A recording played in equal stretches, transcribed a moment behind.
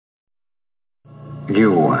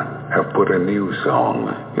You have put a new song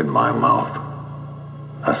in my mouth,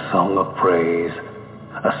 a song of praise,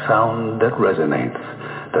 a sound that resonates,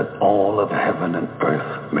 that all of heaven and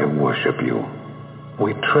earth may worship you.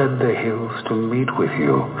 We tread the hills to meet with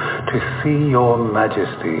you, to see your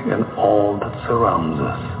majesty in all that surrounds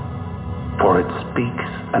us. For it speaks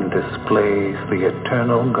and displays the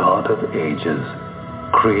eternal God of ages,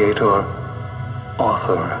 creator,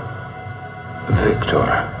 author,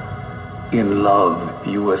 victor. In love,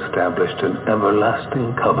 you established an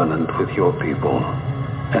everlasting covenant with your people,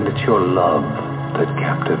 and it's your love that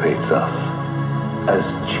captivates us. As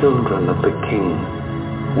children of the King,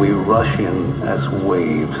 we rush in as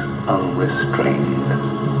waves unrestrained,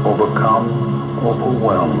 overcome,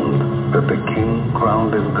 overwhelmed, that the King,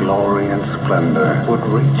 crowned in glory and splendor, would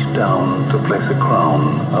reach down to place a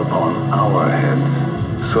crown upon our heads.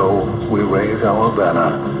 So we raise our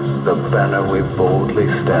banner, the banner we boldly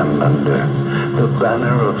stand under, the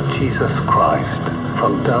banner of Jesus Christ.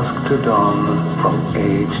 From dusk to dawn, from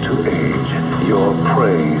age to age, your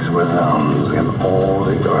praise resounds in all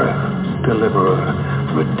the earth. Deliverer,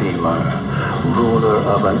 Redeemer, ruler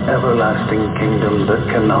of an everlasting kingdom that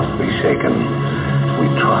cannot be shaken. We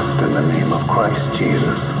trust in the name of Christ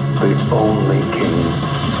Jesus, the only King,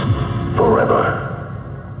 forever.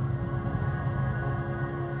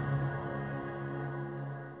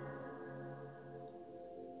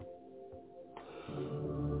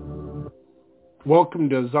 Welcome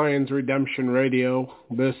to Zion's Redemption Radio.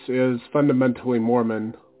 This is Fundamentally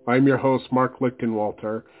Mormon. I'm your host, Mark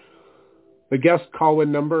Lichtenwalter. The guest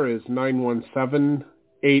call-in number is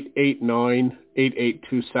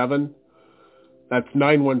 917-889-8827. That's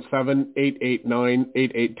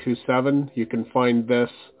 917-889-8827. You can find this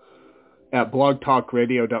at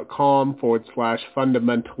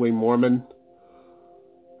blogtalkradio.com/fundamentally Mormon.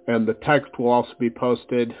 And the text will also be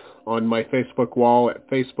posted on my Facebook wall at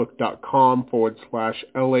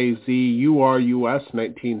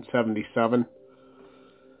facebook.com/LAZURUS1977.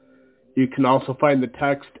 You can also find the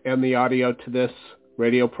text and the audio to this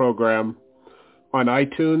radio program on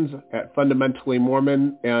iTunes at Fundamentally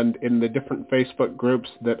Mormon and in the different Facebook groups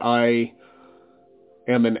that I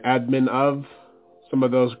am an admin of. Some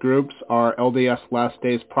of those groups are LDS Last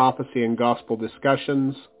Days Prophecy and Gospel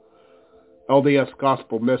Discussions, LDS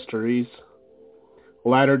Gospel Mysteries,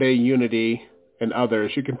 Latter-day Unity, and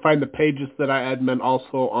others. You can find the pages that I admin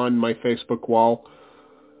also on my Facebook wall.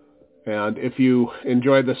 And if you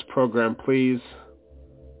enjoy this program, please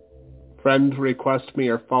friend request me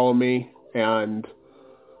or follow me and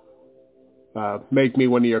make me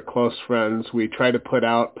one of your close friends. We try to put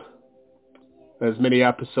out as many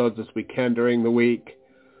episodes as we can during the week.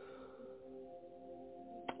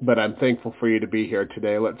 But I'm thankful for you to be here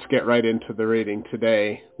today. Let's get right into the reading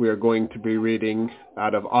today. We are going to be reading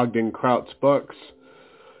out of Ogden Kraut's books.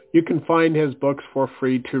 You can find his books for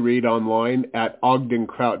free to read online at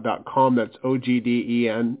ogdenkraut.com. That's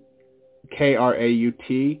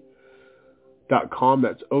OGDENKRAUT.com.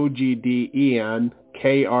 That's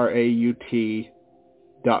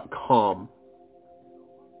OGDENKRAUT.com.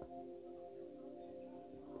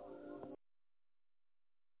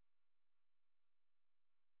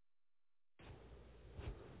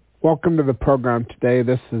 Welcome to the program today.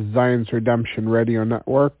 This is Zion's Redemption Radio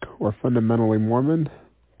Network, or Fundamentally Mormon.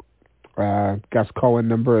 Guest call-in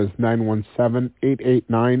number is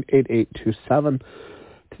 917-889-8827.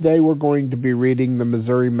 Today we're going to be reading the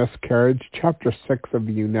Missouri Miscarriage, Chapter 6 of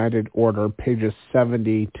the United Order, pages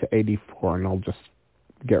 70 to 84, and I'll just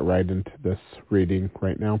get right into this reading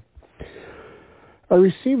right now. I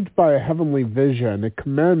received by a heavenly vision a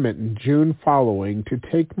commandment in June following to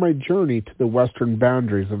take my journey to the western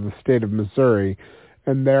boundaries of the state of Missouri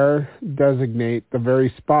and there designate the very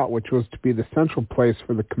spot which was to be the central place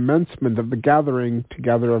for the commencement of the gathering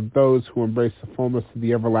together of those who embrace the fullness of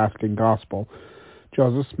the everlasting gospel.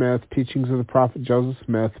 Joseph Smith, Teachings of the Prophet Joseph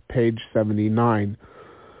Smith, page 79.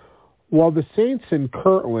 While the saints in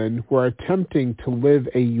Kirtland were attempting to live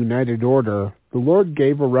a united order, the Lord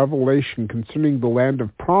gave a revelation concerning the land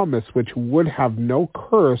of promise which would have no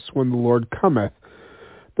curse when the Lord cometh.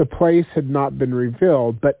 The place had not been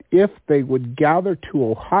revealed, but if they would gather to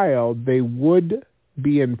Ohio, they would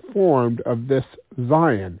be informed of this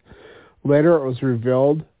Zion. Later it was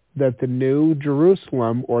revealed that the new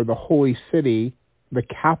Jerusalem, or the Holy City, the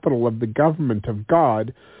capital of the government of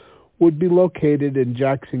God, would be located in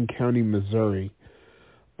Jackson County, Missouri.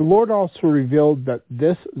 The Lord also revealed that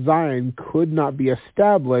this Zion could not be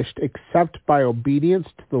established except by obedience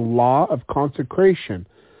to the law of consecration.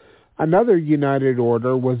 Another united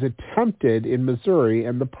order was attempted in Missouri,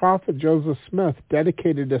 and the prophet Joseph Smith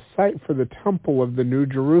dedicated a site for the Temple of the New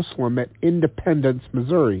Jerusalem at Independence,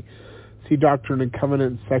 Missouri. See Doctrine and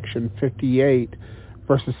Covenants, section 58,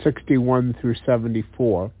 verses 61 through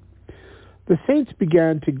 74. The saints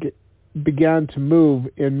began to move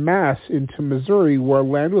en masse into Missouri, where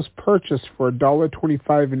land was purchased for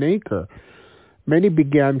 $1.25 an acre. Many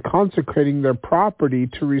began consecrating their property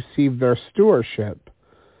to receive their stewardship.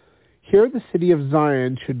 Here the city of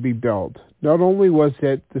Zion should be built. Not only was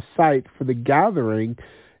it the site for the gathering,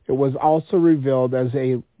 it was also revealed as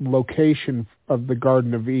a location of the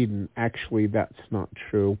Garden of Eden. Actually, that's not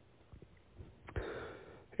true.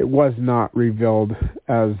 It was not revealed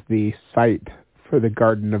as the site for the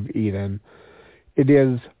Garden of Eden. It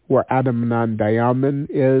is where Adam-onan-diamond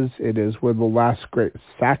is. It is where the last great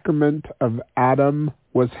sacrament of Adam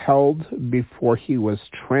was held before he was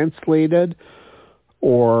translated.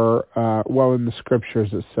 Or, in the scriptures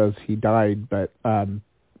it says he died, but in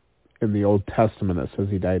the Old Testament it says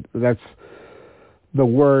he died. The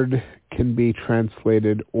word can be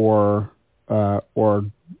translated or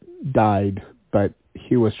died, but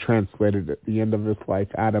he was translated at the end of his life.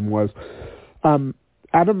 Adam was.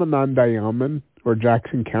 Adam-onan-diamond, or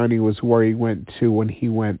Jackson County, was where he went to when he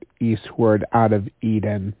went eastward out of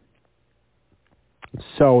Eden.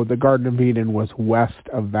 So the Garden of Eden was west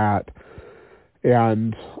of that.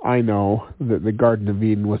 And I know that the Garden of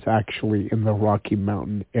Eden was actually in the Rocky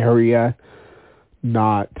Mountain area,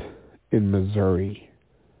 not in Missouri.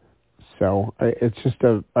 So it's just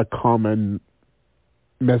a common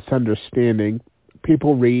misunderstanding.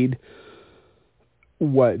 People read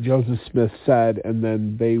what Joseph Smith said, and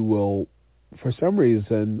then they will, for some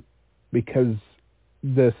reason, because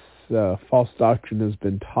this false doctrine has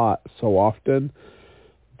been taught so often,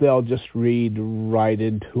 they'll just read right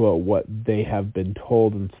into it what they have been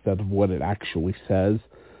told instead of what it actually says.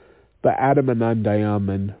 But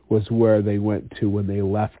Adam-onan-diamond was where they went to when they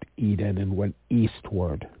left Eden and went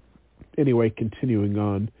eastward. Anyway, continuing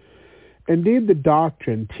on. Indeed, the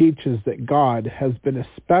doctrine teaches that God has been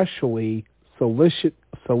especially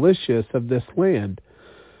solicitous of this land,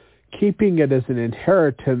 keeping it as an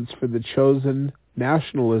inheritance for the chosen.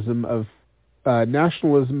 Nationalism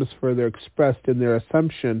is further expressed in their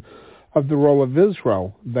assumption of the role of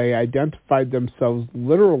Israel. They identified themselves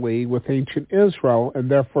literally with ancient Israel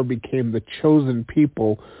and therefore became the chosen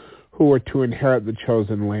people who were to inherit the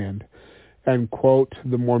chosen land. End quote,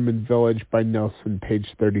 The Mormon Village by Nelson, page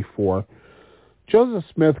 34. Joseph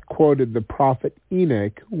Smith quoted the prophet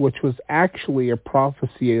Enoch, which was actually a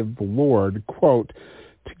prophecy of the Lord, quote,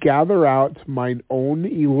 to gather out mine own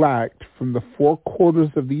elect from the four quarters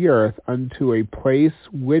of the earth unto a place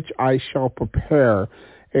which I shall prepare,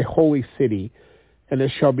 a holy city, and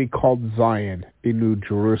it shall be called Zion, a new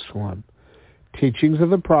Jerusalem. Teachings of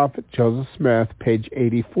the Prophet Joseph Smith, page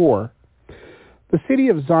 84. The city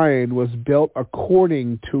of Zion was built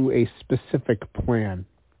according to a specific plan.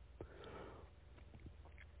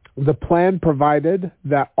 The plan provided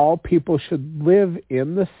that all people should live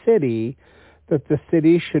in the city, that the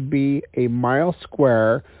city should be a mile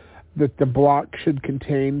square, that the block should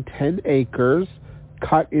contain 10 acres,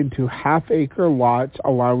 cut into half-acre lots,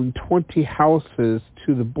 allowing 20 houses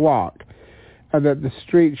to the block, and that the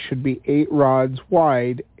streets should be 8 rods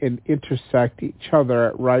wide and intersect each other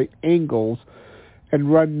at right angles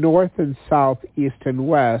and run north and south, east and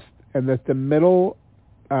west, and that the middle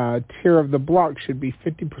tier of the block should be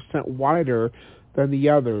 50% wider than the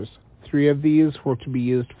others. 3 of these were to be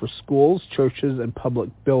used for schools, churches, and public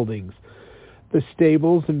buildings. The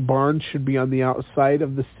stables and barns should be on the outside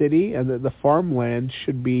of the city, and that the farmland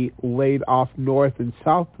should be laid off north and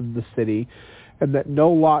south of the city, and that no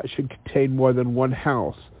lot should contain more than 1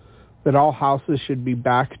 house, that all houses should be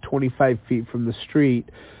back 25 feet from the street,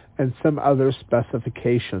 and some other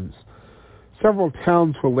specifications. Several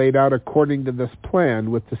towns were laid out according to this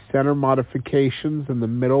plan, with the center modifications in the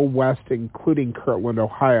middle west, including Kirtland,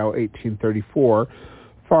 Ohio, 1834,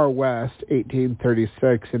 Far West,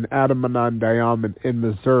 1836, and Adam-onan-diamond in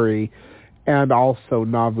Missouri, and also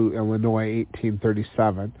Nauvoo, Illinois,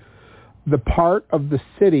 1837. The part of the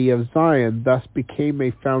city of Zion thus became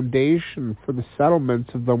a foundation for the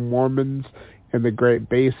settlements of the Mormons in the Great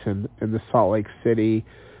Basin, in the Salt Lake City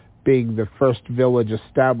being the first village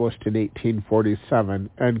established in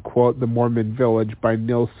 1847, end quote, The Mormon Village by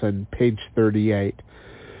Nilsson, page 38.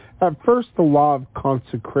 At first, the law of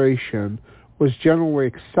consecration was generally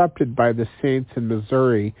accepted by the saints in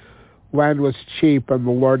Missouri. Land was cheap, and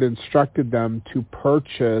the Lord instructed them to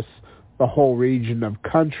purchase the whole region of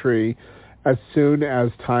country as soon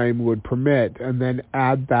as time would permit, and then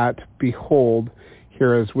add that, behold,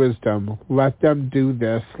 Here is wisdom. Let them do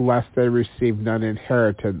this, lest they receive none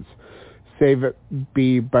inheritance, save it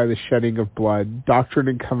be by the shedding of blood. Doctrine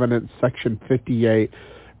and Covenants, section 58,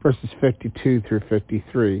 verses 52 through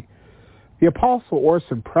 53. The Apostle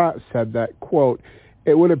Orson Pratt said that, quote,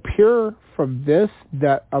 "It would appear from this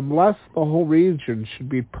that unless the whole region should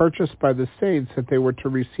be purchased by the saints, that they were to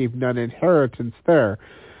receive none inheritance there.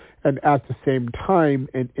 And at the same time,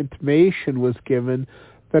 an intimation was given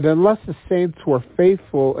that unless the saints were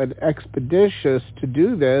faithful and expeditious to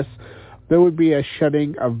do this, there would be a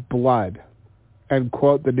shedding of blood." End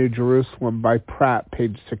quote, The New Jerusalem by Pratt,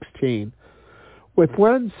 page 16. With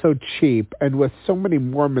land so cheap and with so many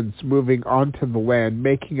Mormons moving onto the land,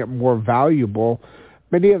 making it more valuable,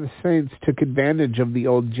 many of the saints took advantage of the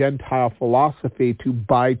old Gentile philosophy to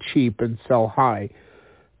buy cheap and sell high.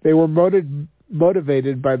 They were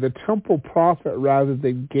motivated by the temporal profit rather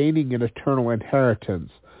than gaining an eternal inheritance.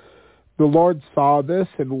 The Lord saw this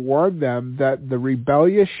and warned them that the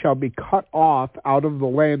rebellious shall be cut off out of the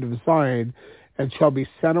land of Zion and shall be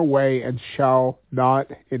sent away and shall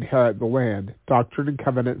not inherit the land. Doctrine and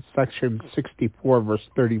Covenants, section 64, verse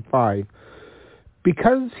 35.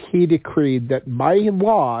 Because he decreed that my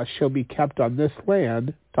law shall be kept on this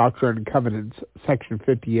land, Doctrine and Covenants, section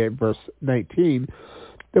 58, verse 19,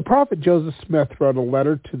 the prophet Joseph Smith wrote a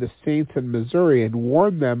letter to the saints in Missouri and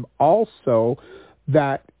warned them also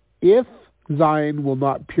that if Zion will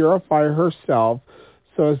not purify herself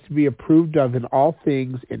so as to be approved of in all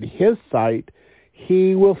things in his sight,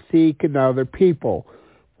 he will seek another people.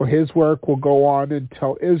 For his work will go on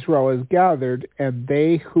until Israel is gathered, and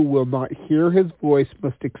they who will not hear his voice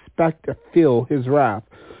must expect to feel his wrath.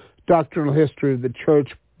 Doctrinal History of the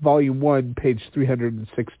Church, Volume 1, page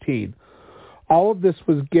 316. All of this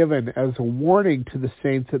was given as a warning to the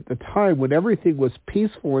saints at the time when everything was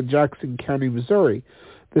peaceful in Jackson County, Missouri.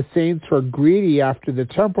 The saints were greedy after the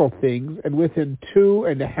temporal things, and within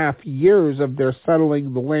 2.5 years of their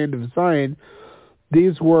settling the land of Zion,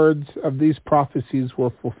 these words of these prophecies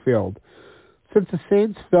were fulfilled. Since the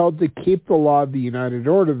saints failed to keep the law of the United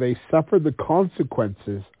Order, they suffered the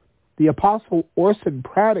consequences. The Apostle Orson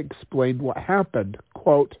Pratt explained what happened.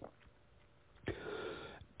 Quote,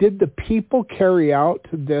 "Did the people carry out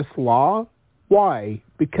this law? Why?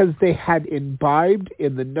 Because they had imbibed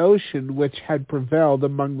in the notion which had prevailed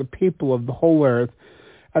among the people of the whole earth,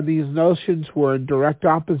 and these notions were in direct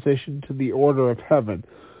opposition to the order of heaven.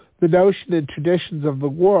 The notion and traditions of the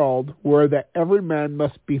world were that every man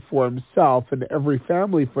must be for himself and every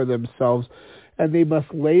family for themselves, and they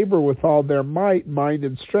must labor with all their might, mind,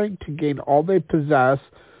 and strength to gain all they possess,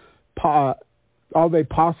 all they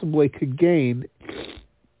possibly could gain."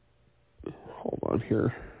 Hold on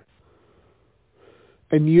here.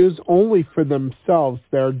 "And use only for themselves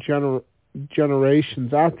their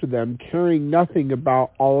generations after them, caring nothing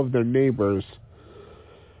about all of their neighbors.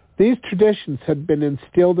 These traditions had been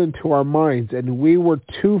instilled into our minds, and we were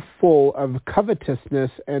too full of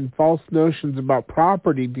covetousness and false notions about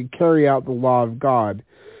property to carry out the law of God.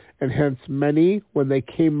 And hence many, when they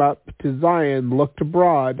came up to Zion, looked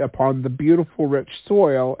abroad upon the beautiful rich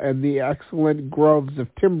soil and the excellent groves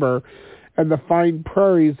of timber and the fine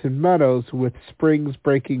prairies and meadows with springs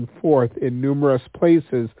breaking forth in numerous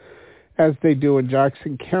places, as they do in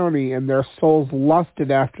Jackson County, and their souls lusted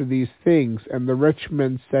after these things. And the rich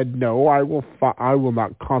men said, No, I will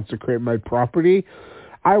not consecrate my property.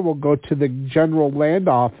 I will go to the general land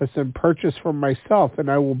office and purchase for myself, and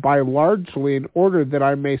I will buy largely in order that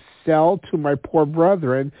I may sell to my poor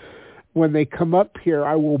brethren. When they come up here,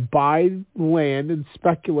 I will buy land and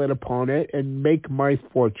speculate upon it and make my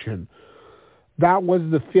fortune." That was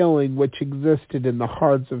the feeling which existed in the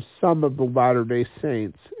hearts of some of the Latter-day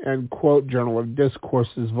Saints. End quote, Journal of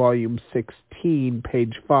Discourses, Volume 16,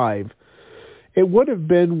 page 5. It would have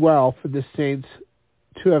been well for the saints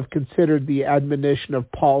to have considered the admonition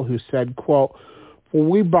of Paul, who said, quote, "For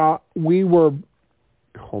we brought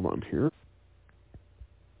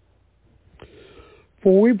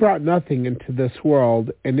nothing into this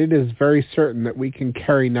world, and it is very certain that we can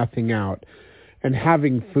carry nothing out. And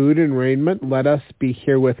having food and raiment, let us be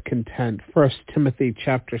herewith content." 1 Timothy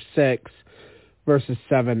chapter 6, verses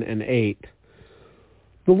 7 and 8.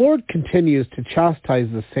 The Lord continues to chastise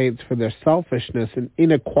the saints for their selfishness and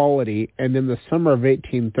inequality, and in the summer of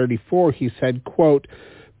 1834 he said, quote,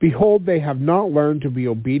 "Behold, they have not learned to be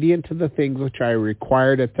obedient to the things which I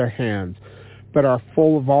required at their hands, but are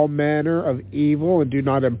full of all manner of evil, and do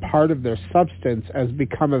not impart of their substance as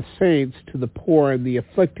becometh saints to the poor and the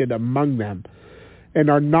afflicted among them, and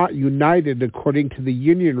are not united according to the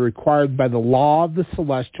union required by the law of the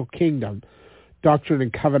celestial kingdom." Doctrine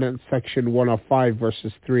and Covenants, section 105,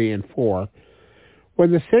 verses 3 and 4.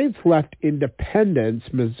 When the Saints left Independence,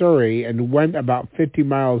 Missouri, and went about 50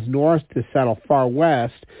 miles north to settle far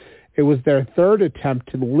west, it was their third attempt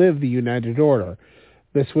to live the United Order.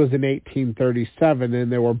 This was in 1837,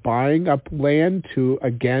 and they were buying up land to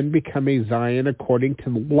again become a Zion according to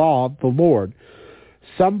the law of the Lord.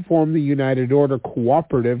 Some formed the United Order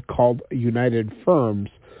Cooperative called United Firms.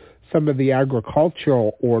 Some of the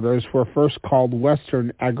agricultural orders were first called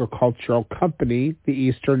Western Agricultural Company, the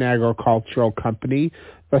Eastern Agricultural Company,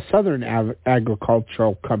 the Southern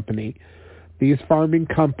Agricultural Company. These farming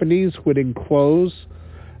companies would enclose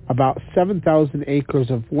about 7,000 acres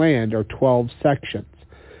of land, or 12 sections,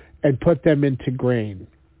 and put them into grain.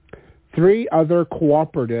 3 other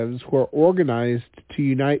cooperatives were organized to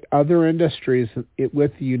unite other industries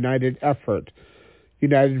with the united effort.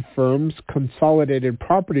 United Firms consolidated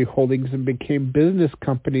property holdings and became business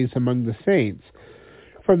companies among the saints.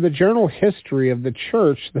 From the journal history of the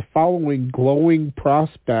church, the following glowing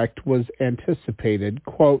prospect was anticipated.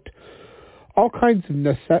 Quote, all kinds of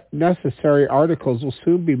necessary articles will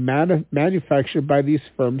soon be manufactured by these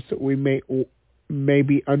firms that we may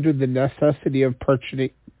be under the necessity of purchasing,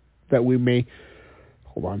 that we may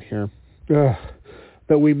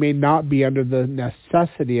not be under the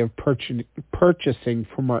necessity of purchasing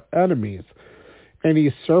from our enemies.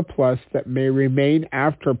 Any surplus that may remain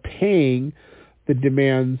after paying the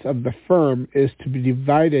demands of the firm is to be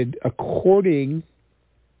divided according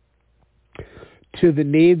to the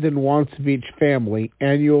needs and wants of each family,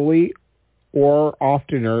 annually or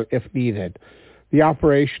oftener if needed. The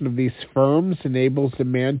operation of these firms enables a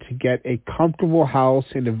man to get a comfortable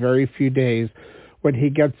house in a very few days when he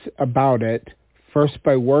gets about it, first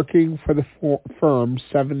by working for the firm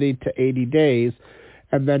 70 to 80 days,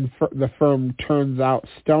 and then the firm turns out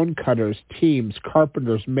stone cutters, teams,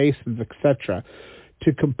 carpenters, masons, etc.,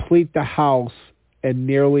 to complete the house, and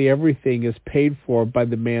nearly everything is paid for by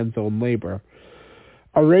the man's own labor.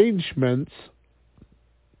 Arrangements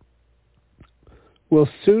will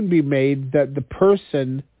soon be made that the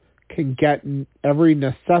person can get every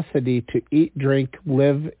necessity to eat, drink,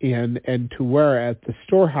 live in, and to wear at the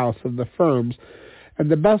storehouse of the firms. And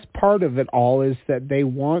the best part of it all is that they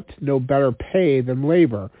want no better pay than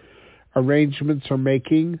labor. Arrangements are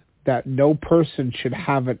making that no person should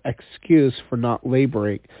have an excuse for not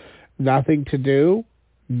laboring. Nothing to do,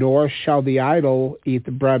 nor shall the idle eat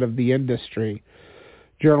the bread of the industry.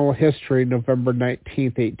 Journal History, November 19,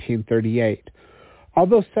 1838.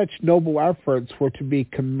 Although such noble efforts were to be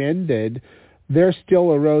commended, there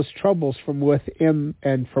still arose troubles from within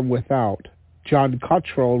and from without. John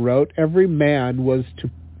Cottrell wrote, every man was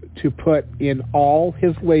to put in all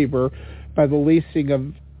his labor by the leasing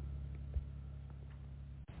of...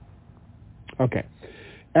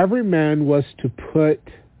 Every man was to put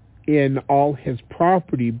in all his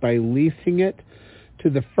property by leasing it to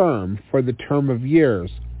the firm for the term of years.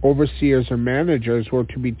 Overseers or managers were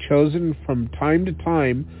to be chosen from time to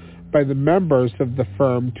time by the members of the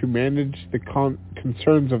firm to manage the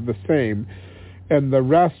concerns of the same, and the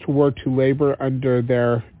rest were to labor under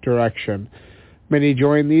their direction. Many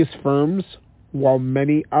joined these firms, while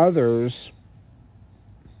many others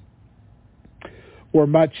were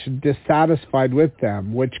much dissatisfied with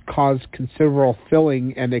them, which caused considerable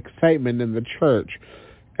feeling and excitement in the church.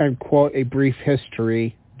 And quote a brief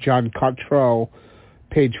history, John Cottrell,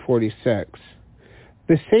 page 46.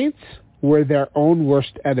 The saints were their own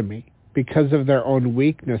worst enemy. Because of their own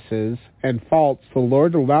weaknesses and faults, the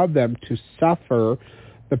Lord allowed them to suffer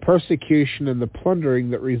the persecution and the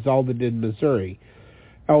plundering that resulted in Missouri.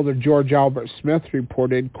 Elder George Albert Smith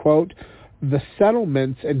reported, quote, the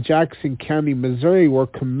settlements in Jackson County, Missouri were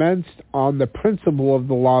commenced on the principle of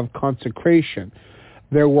the law of consecration.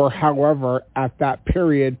 There were, however, at that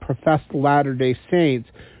period, professed Latter-day Saints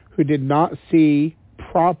who did not see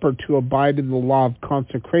proper to abide in the law of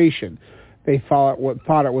consecration. They thought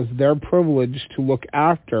it was their privilege to look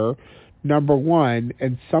after, number one,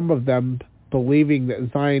 and some of them believing that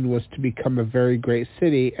Zion was to become a very great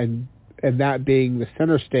city, and that being the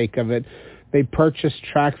center stake of it, they purchased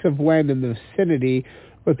tracts of land in the vicinity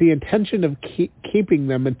with the intention of keeping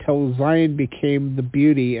them until Zion became the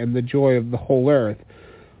beauty and the joy of the whole earth.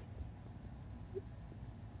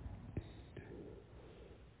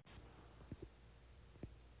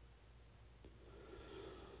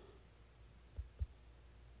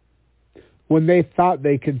 When they thought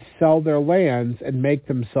they could sell their lands and make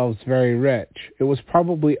themselves very rich. It was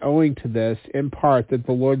probably owing to this, in part, that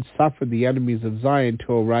the Lord suffered the enemies of Zion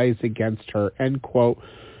to arise against her. End quote.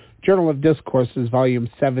 Journal of Discourses, Volume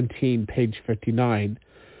 17, page 59.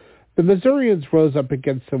 The Missourians rose up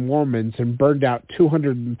against the Mormons and burned out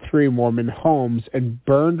 203 Mormon homes and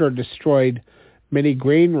burned or destroyed many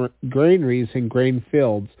granaries and grain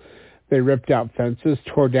fields. They ripped out fences,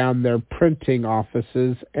 tore down their printing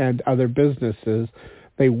offices and other businesses.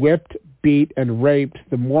 They whipped, beat, and raped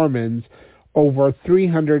the Mormons. Over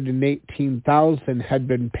 318,000 had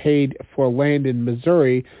been paid for land in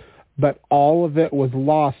Missouri, but all of it was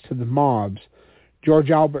lost to the mobs.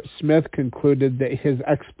 George Albert Smith concluded that his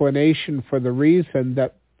explanation for the reason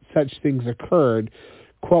that such things occurred,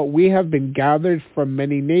 quote, "We have been gathered from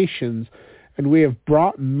many nations, and we have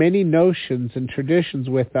brought many notions and traditions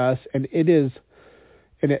with us, and it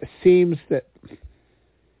seemed that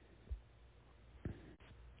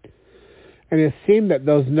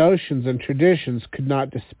those notions and traditions could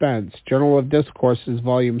not dispense." Journal of Discourses,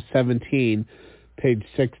 Volume 17, page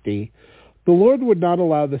 60. The Lord would not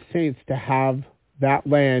allow the saints to have that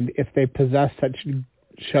land if they possessed such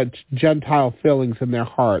Gentile feelings in their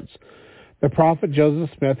hearts. The prophet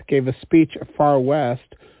Joseph Smith gave a speech at Far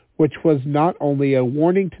West, which was not only a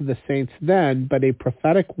warning to the saints then, but a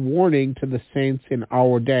prophetic warning to the saints in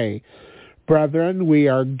our day. Brethren, we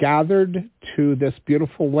are gathered to this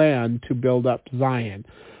beautiful land to build up Zion.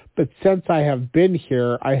 But since I have been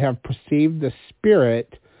here, I have perceived the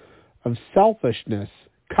spirit of selfishness,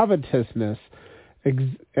 covetousness,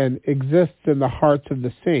 and exists in the hearts of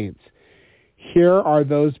the saints. Here are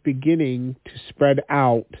those beginning to spread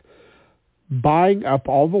out, buying up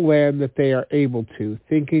all the land that they are able to,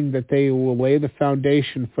 thinking that they will lay the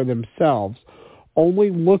foundation for themselves,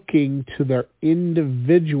 only looking to their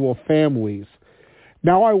individual families.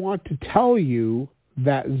 Now I want to tell you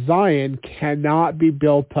that Zion cannot be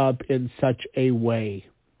built up in such a way.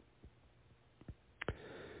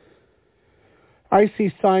 I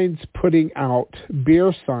see signs putting out,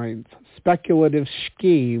 beer signs, speculative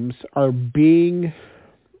schemes are being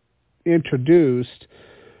introduced.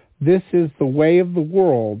 This is the way of the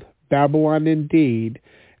world, Babylon indeed,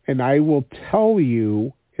 and I will tell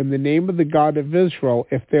you, in the name of the God of Israel,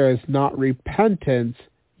 if there is not repentance,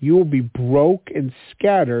 you will be broke and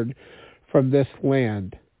scattered from this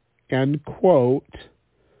land. End quote.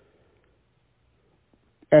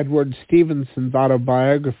 Edward Stevenson's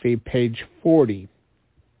autobiography, page 40.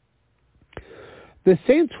 The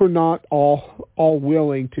saints were not all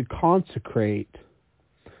willing to consecrate.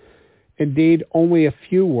 Indeed, only a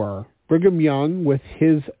few were. Brigham Young, with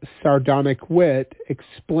his sardonic wit,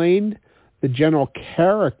 explained the general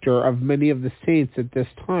character of many of the saints at this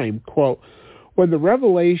time. Quote, "When the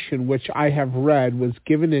revelation which I have read was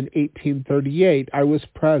given in 1838, I was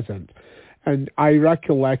present, and I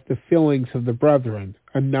recollect the feelings of the brethren.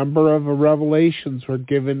 A number of revelations were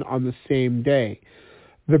given on the same day.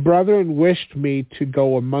 The brethren wished me to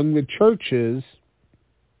go among the churches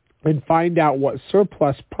and find out what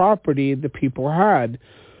surplus property the people had,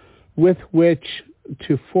 with which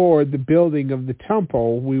to forward the building of the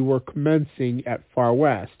temple we were commencing at Far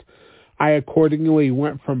West. I accordingly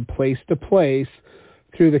went from place to place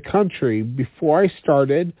through the country. Before I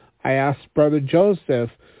started, I asked Brother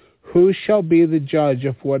Joseph, 'Who shall be the judge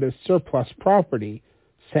of what is surplus property?'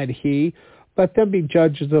 Said he, 'Let them be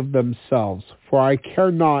judges of themselves, for I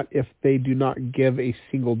care not if they do not give a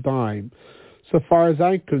single dime. So far as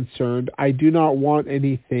I'm concerned, I do not want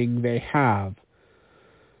anything they have.'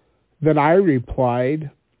 Then I replied,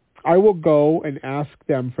 'I will go and ask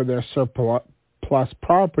them for their surplus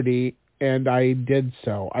property,' and I did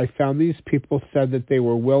so. I found these people said that they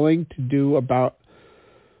were willing to do about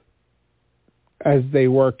as they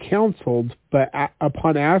were counseled, but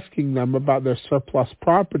upon asking them about their surplus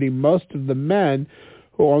property, most of the men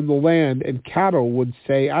who own the land and cattle would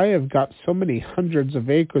say, 'I have got so many hundreds of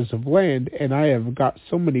acres of land, and I have got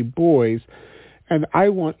so many boys, and I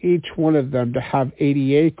want each one of them to have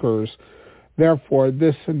 80 acres. Therefore,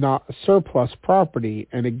 this is not surplus property.'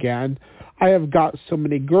 And again, 'I have got so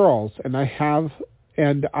many girls, and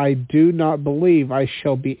I do not believe I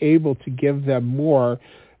shall be able to give them more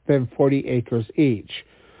than 40 acres each.'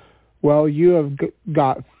 'Well, you have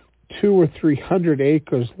got 200 or 300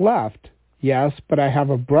 acres left.' 'Yes, but I have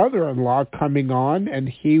a brother-in-law coming on, and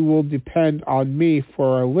he will depend on me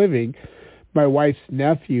for a living. My wife's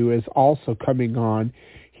nephew is also coming on.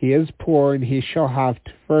 He is poor, and he shall have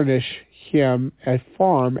to furnish him a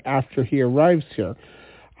farm after he arrives here.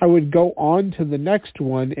 I would go on to the next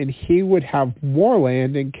one, and he would have more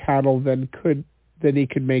land and cattle than he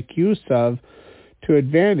could make use of to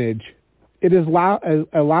advantage. It is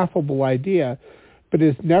a laughable idea, but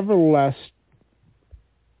it is nevertheless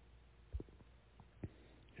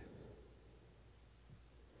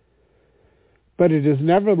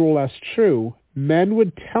true. Men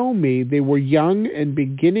would tell me they were young and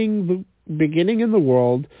beginning in the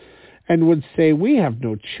world, and would say, 'We have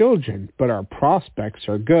no children, but our prospects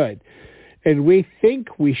are good.' And we think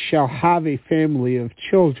we shall have a family of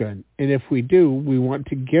children, and if we do, we want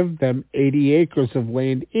to give them 80 acres of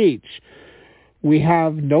land each. We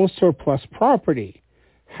have no surplus property.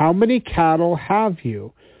 How many cattle have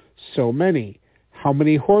you? So many. How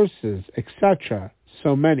many horses, etc.?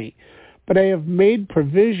 So many. But I have made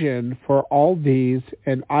provision for all these,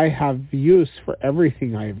 and I have use for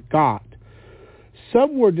everything I have got.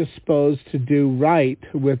 Some were disposed to do right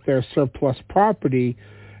with their surplus property,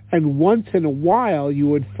 and once in a while you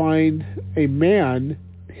would find a man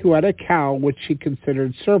who had a cow which he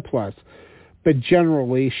considered surplus, but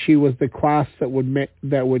generally she was the class that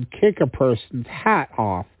would kick a person's hat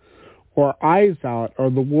off, or eyes out, or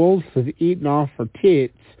the wolves have eaten off her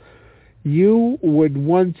teats. You would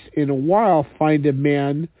once in a while find a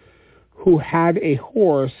man who had a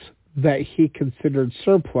horse that he considered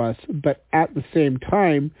surplus, but at the same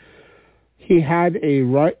time he had a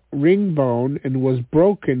ring bone and was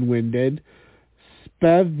broken-winded.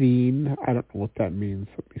 Spavine, I don't know what that means.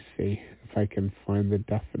 Let me see if I can find the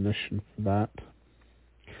definition for that.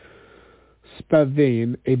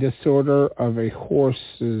 Spavine, a disorder of a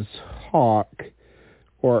horse's hock,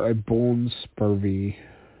 or a bone spurvy.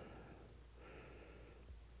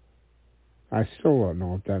 I still don't know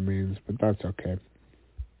what that means, but that's okay.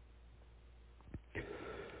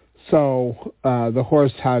 So the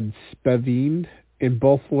horse had spavine in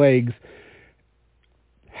both legs,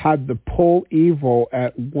 had the pull evil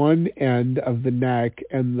at one end of the neck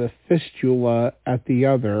and the fistula at the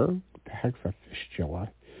other. What the heck's a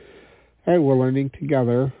fistula? Hey, we're learning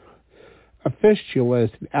together. A fistula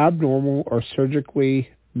is an abnormal or surgically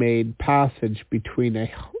made passage between a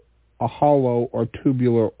hollow or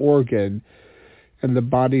tubular organ and the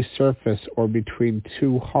body surface, or between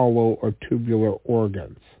two hollow or tubular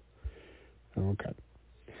organs. Okay.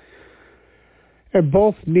 And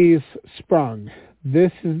both knees sprung.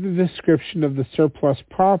 This is the description of the surplus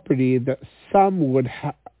property that some would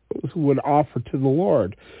offer to the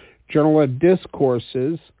Lord. Journal of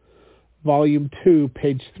Discourses, Volume 2,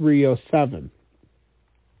 page 307.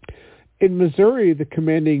 In Missouri, the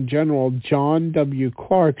commanding general, John W.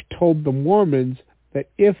 Clark, told the Mormons that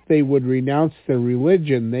if they would renounce their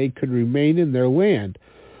religion, they could remain in their land.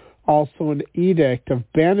 Also, an edict of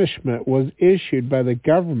banishment was issued by the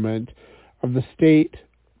government of the state,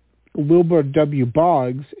 Wilbur W.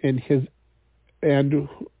 Boggs, and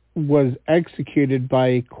was executed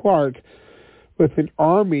by Clark with an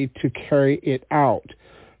army to carry it out.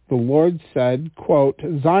 The Lord said, quote,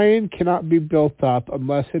 Zion cannot be built up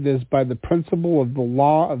unless it is by the principle of the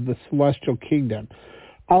law of the celestial kingdom.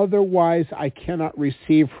 Otherwise I cannot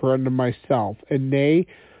receive her unto myself. And nay,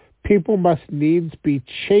 people must needs be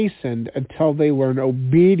chastened until they learn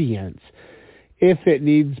obedience, if it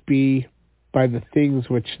needs be by the things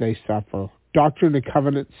which they suffer. Doctrine and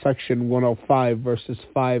Covenants, section 105, verses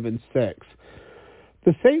 5 and 6.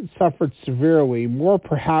 The saints suffered severely, more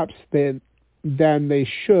perhaps than they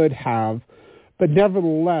should have, but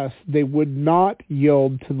nevertheless they would not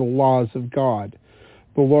yield to the laws of God.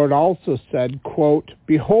 The Lord also said, quote,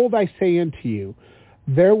 Behold, I say unto you,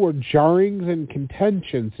 there were jarrings and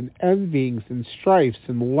contentions and envyings and strifes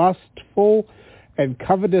and lustful and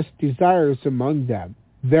covetous desires among them.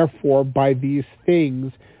 Therefore, by these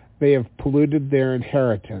things they have polluted their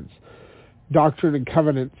inheritance. Doctrine and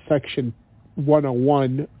Covenants, section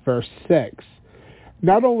 101, verse 6.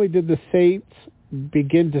 Not only did the saints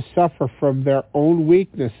begin to suffer from their own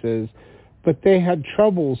weaknesses, but they had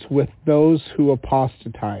troubles with those who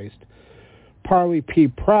apostatized. Parley P.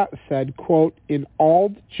 Pratt said, quote, In all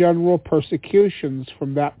the general persecutions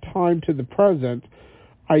from that time to the present,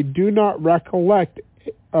 I do not recollect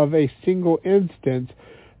of a single instance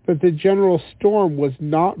that the general storm was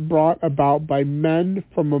not brought about by men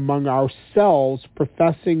from among ourselves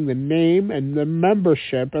professing the name and the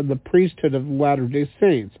membership and the priesthood of the Latter-day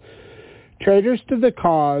Saints, traitors to the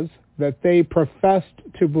cause that they professed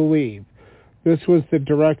to believe. This was the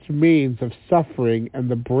direct means of suffering and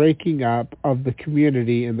the breaking up of the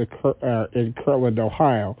community in Kirtland,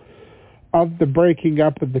 Ohio, of the breaking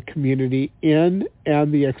up of the community in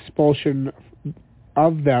and the expulsion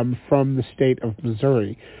of them from the state of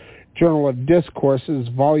Missouri. Journal of Discourses,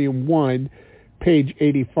 Volume 1, page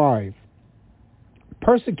 85.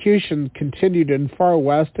 Persecution continued in Far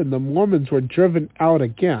West, and the Mormons were driven out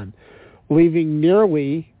again, leaving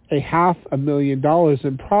nearly $500,000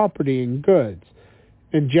 in property and goods.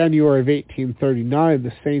 In January of 1839,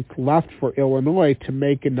 the Saints left for Illinois to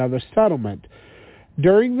make another settlement.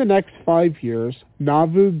 During the next 5 years,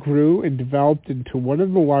 Nauvoo grew and developed into one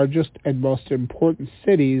of the largest and most important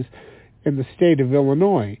cities in the state of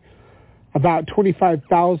Illinois. About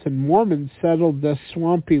 25,000 Mormons settled this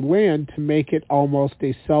swampy land to make it almost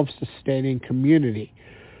a self-sustaining community.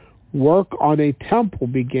 Work on a temple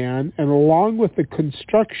began, and along with the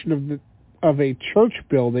construction of a church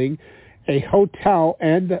building, a hotel,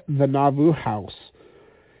 and the Nauvoo House.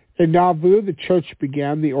 In Nauvoo, the church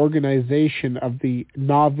began the organization of the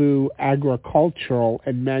Nauvoo Agricultural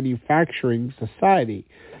and Manufacturing Society,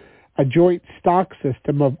 a joint stock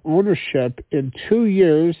system of ownership. In 2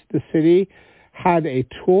 years, the city had a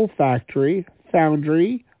tool factory,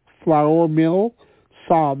 foundry, flour mill,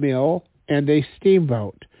 sawmill, and a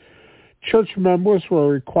steamboat. Church members were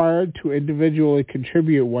required to individually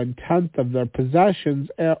contribute 1/10 of their possessions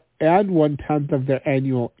and 1/10 of their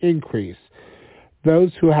annual increase.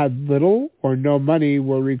 Those who had little or no money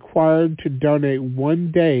were required to donate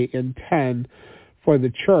 1 day in 10 for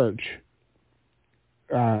the church,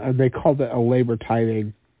 and they called it a labor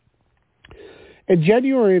tithing. In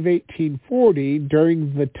January of 1840,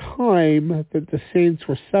 during the time that the Saints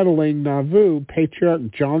were settling Nauvoo,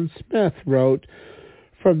 Patriarch John Smith wrote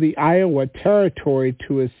from the Iowa Territory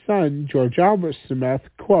to his son, George Albert Smith,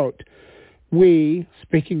 quote, "We,"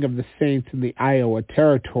 speaking of the Saints in the Iowa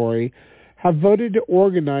Territory, "have voted to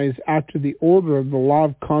organize after the order of the law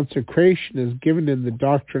of consecration as given in the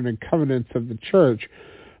Doctrine and Covenants of the Church,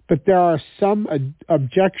 but there are some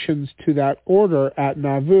objections to that order at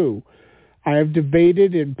Nauvoo. I have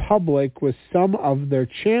debated in public with some of their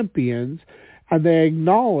champions, and they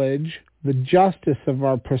acknowledge the justice of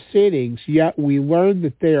our proceedings, yet we learn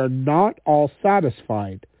that they are not all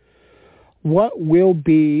satisfied. What will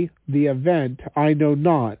be the event, I know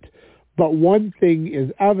not, but one thing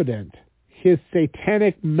is evident. His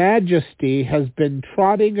Satanic Majesty has been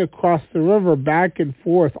trotting across the river back and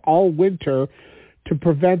forth all winter to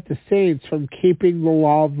prevent the saints from keeping the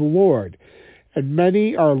law of the Lord, and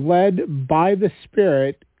many are led by the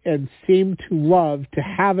Spirit and seem to love to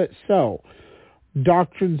have it so."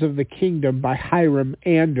 Doctrines of the Kingdom by Hiram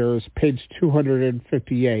Anders, page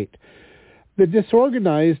 258. The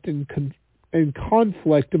disorganized and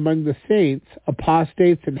conflict among the saints,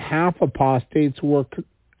 apostates and half-apostates, were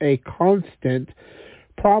a constant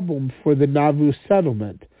problem for the Nauvoo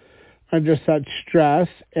settlement. Under such stress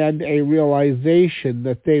and a realization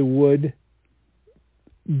that they would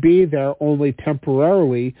be there only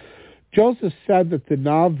temporarily, Joseph said that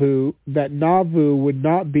Nauvoo would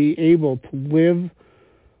not be able to live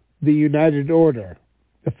the United Order.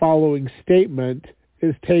 The following statement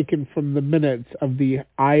is taken from the minutes of the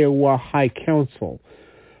Iowa High Council.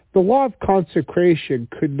 The law of consecration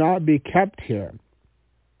could not be kept here,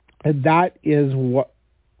 and that it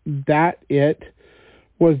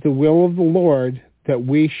was the will of the Lord that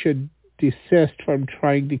we should desist from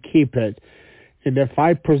trying to keep it, and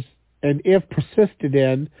if persisted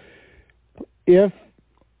in, if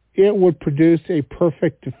it would produce a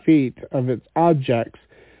perfect defeat of its objects,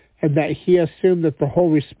 and that he assumed that the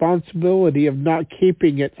whole responsibility of not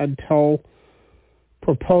keeping it until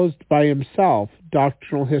proposed by himself.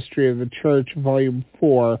 Doctrinal History of the Church, Volume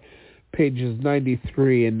 4, pages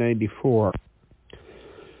 93 and 94.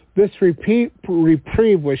 This reprieve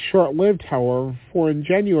was short-lived, however, for in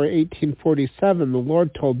January 1847, the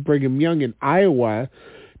Lord told Brigham Young in Iowa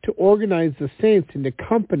to organize the saints into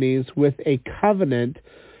companies with a covenant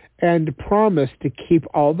and promise to keep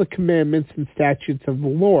all the commandments and statutes of the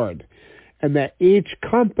Lord, and that each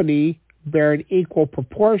company bear an equal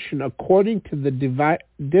proportion according to the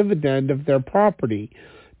dividend of their property.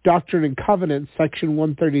 Doctrine and Covenants, section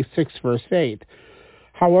 136, verse 8.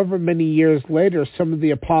 However, many years later, some of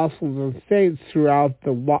the apostles and saints throughout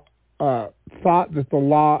the thought that the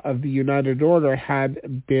law of the United Order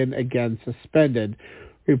had been again suspended,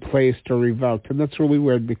 replaced, or revoked. And that's really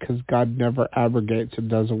weird because God never abrogates and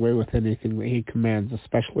does away with anything that he commands,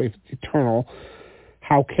 especially if it's eternal.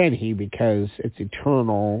 How can he? Because it's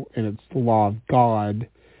eternal and it's the law of God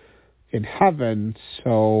in heaven.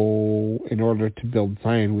 So in order to build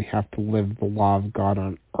Zion, we have to live the law of God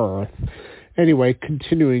on earth. Anyway,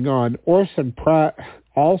 continuing on, Orson Pratt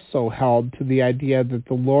also held to the idea that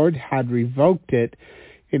the Lord had revoked it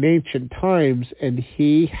in ancient times, and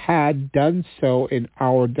he had done so in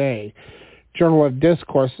our day. Journal of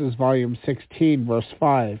Discourses, Volume 16, verse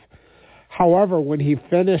 5. However, when he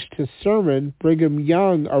finished his sermon, Brigham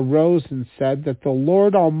Young arose and said that the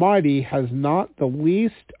Lord Almighty has not the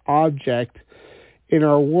least object in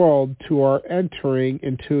our world to our entering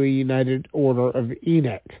into a united order of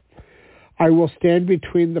Enoch. I will stand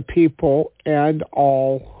between the people and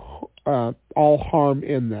all harm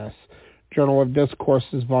in this. Journal of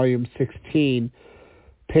Discourses, Volume 16,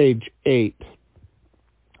 page 8.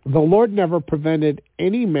 The Lord never prevented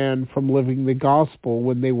any man from living the gospel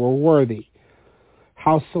when they were worthy.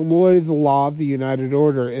 How similar the law of the United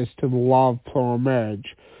Order is to the law of plural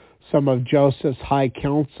marriage. Some of Joseph's high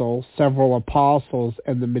council, several apostles,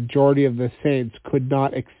 and the majority of the saints could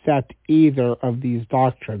not accept either of these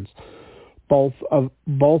doctrines. Both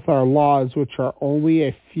are laws which only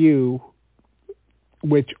a few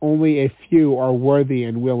are worthy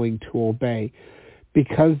and willing to obey.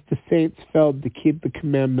 Because the saints failed to keep the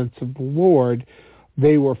commandments of the Lord,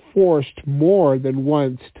 they were forced more than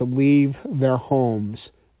once to leave their homes,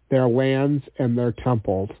 their lands, and their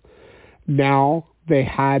temples. Now they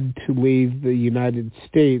had to leave the United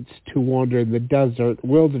States to wander in the desert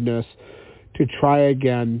wilderness to try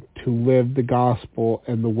again to live the gospel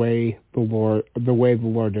and the way the Lord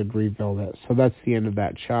had revealed it. So that's the end of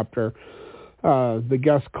that chapter. The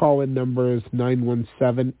guest call-in number is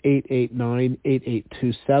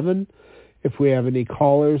 917-889-8827. If we have any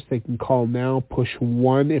callers, they can call now. Push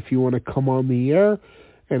 1 if you want to come on the air,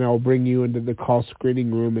 and I'll bring you into the call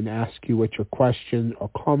screening room and ask you what your question or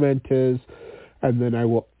comment is, and then I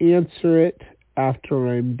will answer it after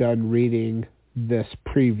I'm done reading this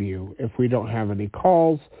preview. If we don't have any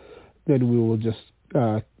calls, then we'll just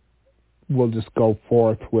go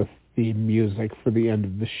forth with the music for the end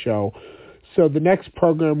of the show. So the next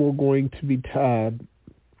program we're going to be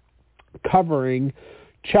covering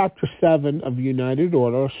Chapter 7 of United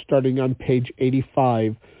Order, starting on page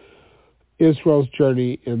 85, Israel's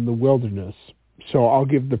Journey in the Wilderness. So I'll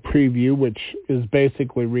give the preview, which is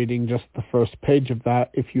basically reading just the first page of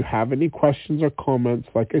that. If you have any questions or comments,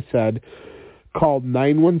 like I said, call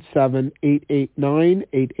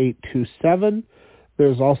 917-889-8827.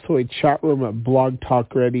 There's also a chat room at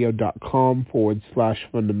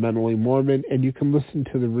blogtalkradio.com/fundamentally Mormon, and you can listen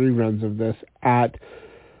to the reruns of this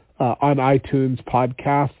on iTunes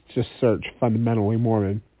podcast. Just search Fundamentally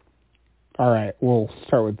Mormon. All right, we'll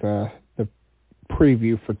start with the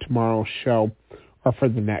preview for tomorrow's show, or for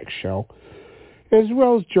the next show.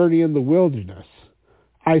 Israel's Journey in the Wilderness.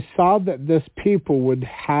 I saw that this people would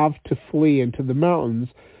have to flee into the mountains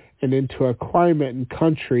and into a climate and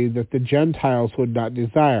country that the Gentiles would not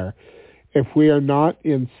desire. If we are not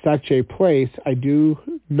in such a place, I do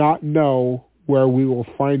not know where we will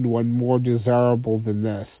find one more desirable than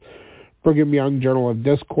this. Brigham Young Journal of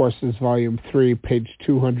Discourses, Volume 3, page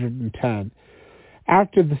 210.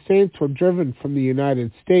 After the saints were driven from the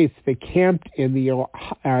United States, they camped in the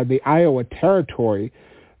Iowa Territory.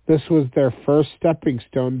 This was their first stepping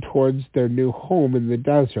stone towards their new home in the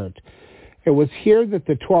desert. It was here that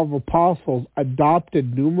the 12 apostles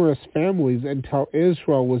adopted numerous families until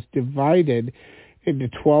Israel was divided into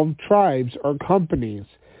 12 tribes or companies.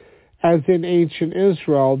 As in ancient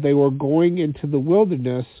Israel, they were going into the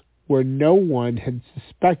wilderness where no one had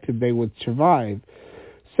suspected they would survive.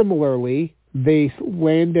 Similarly, they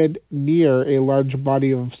landed near a large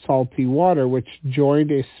body of salty water which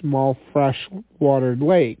joined a small fresh-watered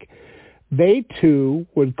lake. They too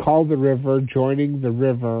would call the river joining them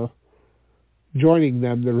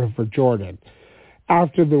the River Jordan.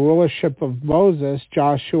 After the rulership of Moses,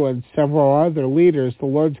 Joshua, and several other leaders, the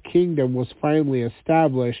Lord's kingdom was finally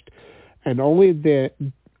established, and only then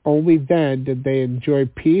did they enjoy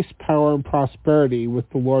peace, power, and prosperity, with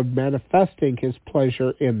the Lord manifesting his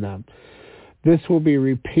pleasure in them. This will be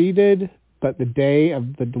repeated, but the day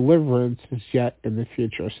of the deliverance is yet in the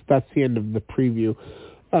future. So that's the end of the preview.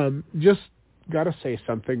 Just got to say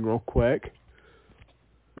something real quick.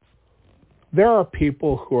 There are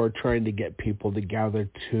people who are trying to get people to gather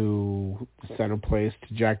to the center place,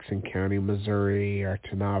 to Jackson County, Missouri, or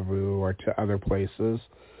to Nauvoo, or to other places.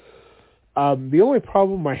 The only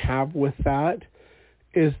problem I have with that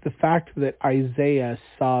is the fact that Isaiah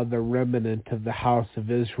saw the remnant of the house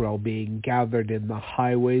of Israel being gathered in the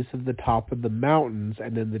highways of the top of the mountains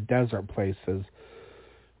and in the desert places,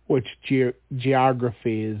 which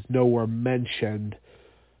geography is nowhere mentioned.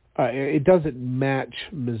 It doesn't match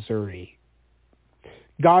Missouri.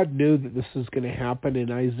 God knew that this was going to happen,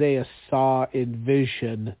 and Isaiah saw in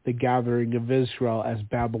vision the gathering of Israel as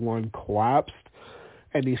Babylon collapsed,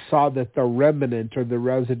 and he saw that the remnant or the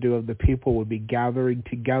residue of the people would be gathering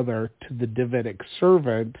together to the Davidic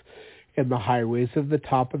servant in the highways of the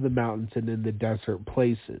top of the mountains and in the desert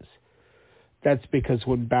places. That's because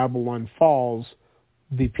when Babylon falls,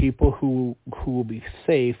 the people who will be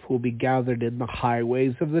safe will be gathered in the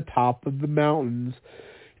highways of the top of the mountains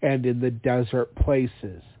and in the desert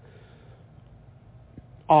places.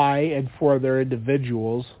 I and 4 other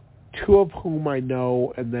individuals, 2 of whom I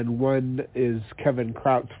know, and then 1 is Kevin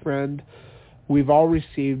Kraut's friend, we've all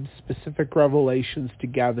received specific revelations to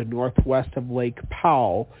gather northwest of Lake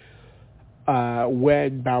Powell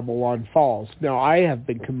when Babylon falls. Now, I have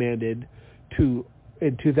been commanded to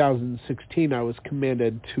in 2016, I was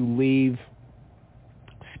commanded to leave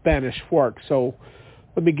Spanish Fork. So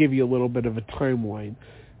let me give you a little bit of a timeline.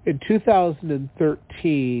 In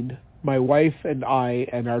 2013, my wife and I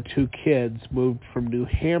and our 2 kids moved from New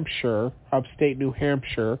Hampshire, upstate New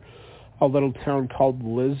Hampshire, a little town called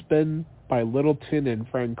Lisbon by Littleton and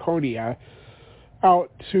Franconia,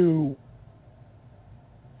 out to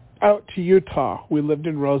Utah. We lived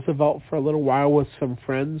in Roosevelt for a little while with some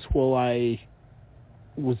friends while I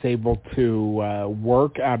was able to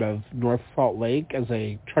work out of North Salt Lake as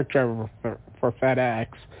a truck driver for FedEx.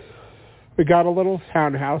 We got a little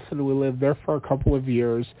townhouse and we lived there for a couple of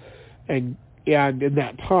years, and in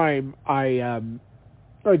that time I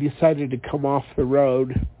decided to come off the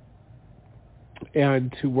road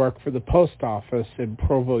and to work for the post office in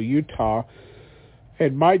Provo, Utah.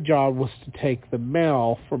 And my job was to take the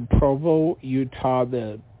mail from Provo, Utah,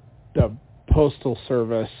 the Postal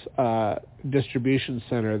Service distribution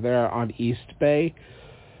center there on East Bay,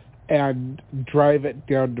 and drive it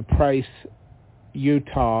down to Price,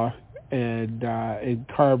 Utah, and in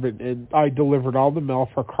Carbon. And I delivered all the mail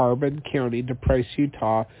for Carbon County to Price,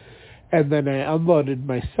 Utah. And then I unloaded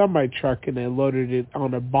my semi-truck and I loaded it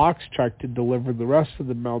on a box truck to deliver the rest of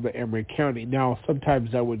the mail to Emery County. Now, sometimes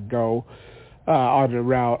I would go on a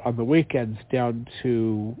route on the weekends down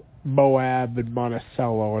to Moab and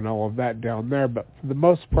Monticello and all of that down there. But for the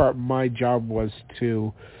most part, my job was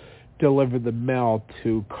to deliver the mail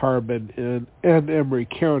to Carbon and Emery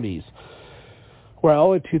counties.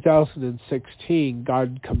 Well, in 2016,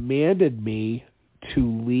 God commanded me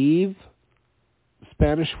to leave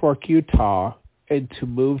Spanish Fork, Utah, and to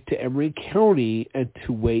move to Emery County and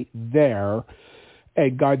to wait there.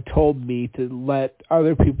 And God told me to let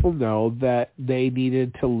other people know that they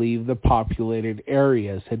needed to leave the populated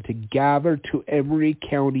areas and to gather to Emery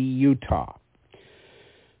County, Utah.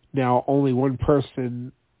 Now, only one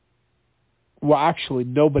person, well, actually,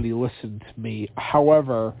 nobody listened to me.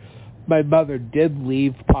 However, my mother did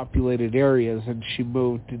leave populated areas, and she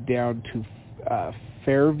moved down to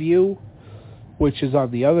Fairview, which is on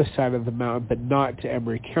the other side of the mountain, but not to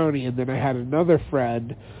Emery County. And then I had another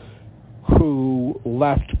friend who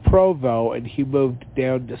left Provo, and he moved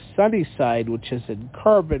down to Sunnyside, which is in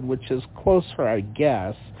Carbon, which is closer, I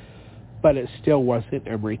guess, but it still wasn't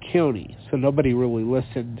Emery County. So nobody really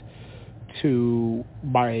listened to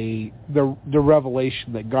the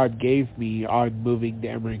revelation that God gave me on moving to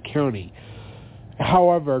Emery County.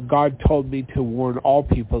 However, God told me to warn all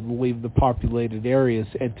people to leave the populated areas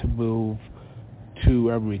and to move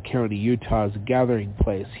to Emery County, Utah as a gathering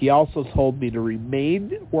place. He also told me to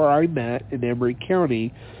remain where I'm at in Emery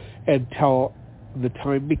County until the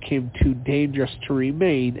time became too dangerous to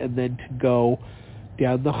remain, and then to go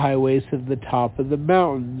down the highways at the top of the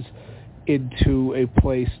mountains into a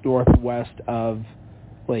place northwest of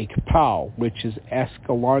Lake Powell, which is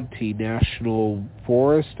Escalante National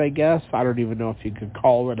Forest, I guess. I don't even know if you could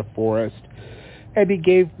call it a forest. And he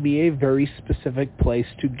gave me a very specific place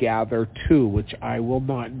to gather to, which I will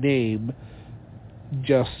not name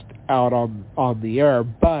just out on the air.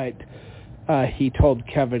 But he told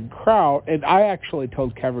Kevin Kraut, and I actually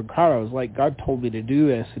told Kevin Kraut, I was like, God told me to do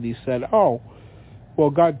this. And he said, oh, well,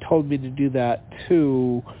 God told me to do that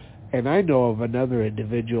too. And I know of another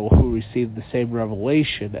individual who received the same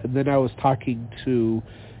revelation. And then I was talking to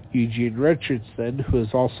Eugene Richardson, who is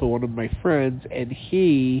also one of my friends, and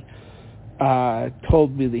he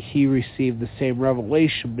told me that he received the same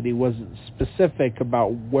revelation, but he wasn't specific about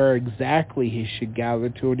where exactly he should gather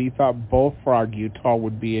to, and he thought Bullfrog, Utah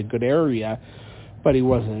would be a good area, but he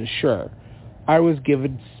wasn't sure. I was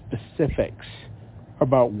given specifics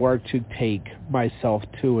about where to take myself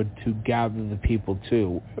to and to gather the people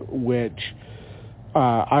to, which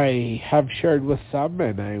I have shared with some,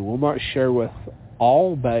 and I will not share with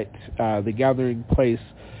all, but the gathering place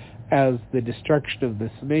as the destruction of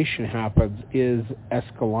this nation happens is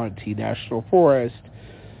Escalante National Forest,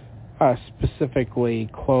 specifically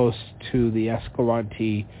close to the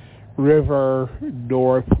Escalante River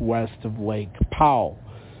northwest of Lake Powell.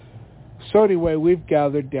 So anyway, we've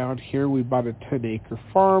gathered down here. We bought a 10-acre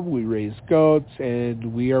farm. We raise goats,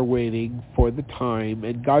 and we are waiting for the time.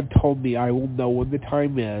 And God told me I will know when the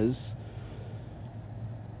time is,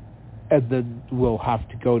 and then we'll have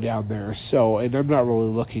to go down there. So, and I'm not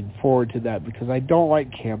really looking forward to that because I don't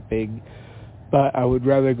like camping, but I would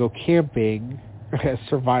rather go camping,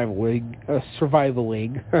 survivaling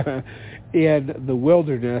in the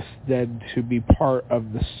wilderness than to be part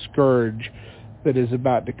of the scourge that is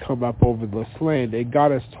about to come up over this land. And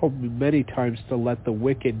God has told me many times to let the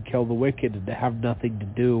wicked kill the wicked and to have nothing to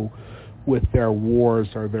do with their wars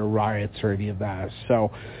or their riots or any of that.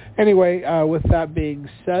 So anyway, with that being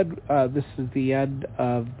said, this is the end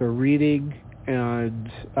of the reading,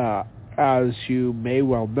 and as you may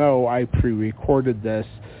well know, I pre-recorded this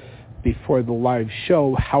before the live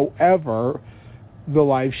show. However, the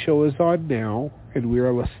live show is on now, and we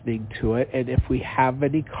are listening to it, and if we have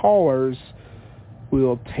any callers, we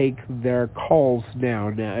will take their calls now.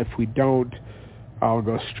 Now, if we don't, I'll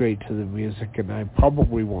go straight to the music, and I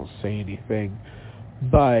probably won't say anything.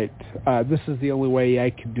 But this is the only way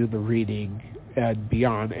I can do the reading and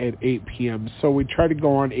beyond at 8 p.m. So we try to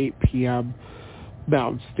go on 8 p.m.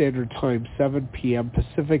 Mountain Standard Time, 7 p.m.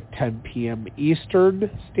 Pacific, 10 p.m.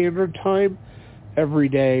 Eastern Standard Time, every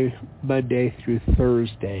day, Monday through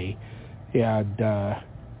Thursday. And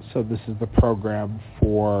so this is the program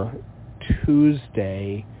for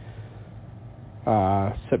Tuesday,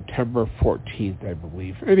 September 14th, I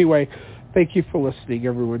believe. Anyway, thank you for listening,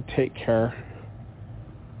 everyone. Take care.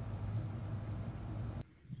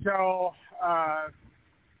 So,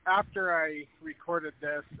 after I recorded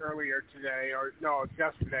this earlier today, or no,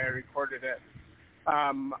 yesterday I recorded it,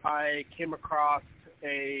 I came across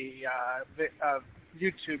a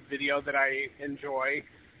YouTube video that I enjoy.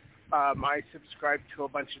 I subscribe to a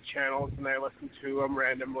bunch of channels, and I listen to them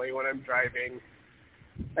randomly when I'm driving.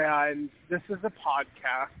 And this is a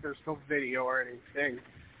podcast. There's no video or anything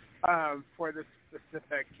for this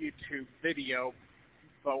specific YouTube video,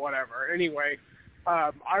 but whatever. Anyway,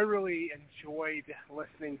 I really enjoyed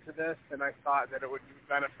listening to this, and I thought that it would be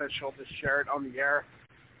beneficial to share it on the air.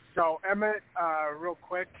 So, Emmett, real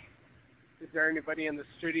quick, is there anybody in the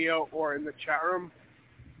studio or in the chat room?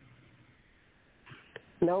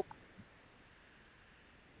 Nope.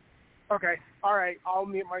 Okay, all right. I'll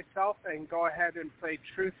mute myself and go ahead and play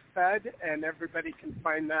Truth Fed, and everybody can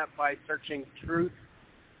find that by searching Truth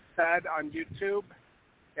Fed on YouTube.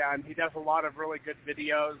 And he does a lot of really good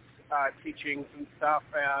videos, teachings and stuff,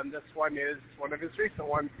 and this one is one of his recent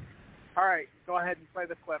ones. All right, go ahead and play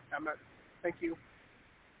the clip, Emmett. Thank you.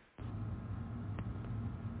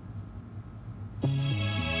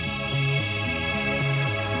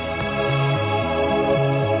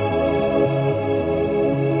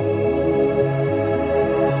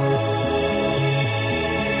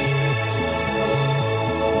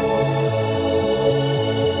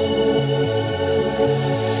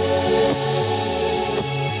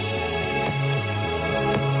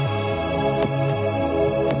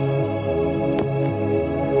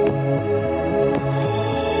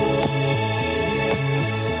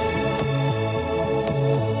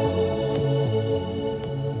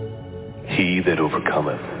 That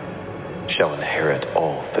overcometh shall inherit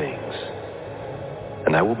all things,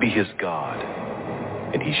 and I will be his God,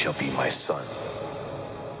 and he shall be my son.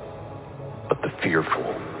 But the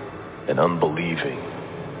fearful and unbelieving,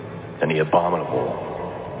 and the abominable,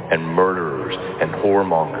 and murderers, and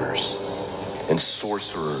whoremongers, and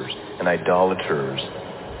sorcerers, and idolaters,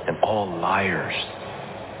 and all liars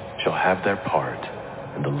shall have their part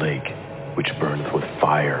in the lake which burneth with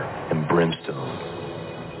fire and brimstone,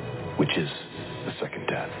 which is the second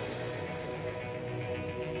death.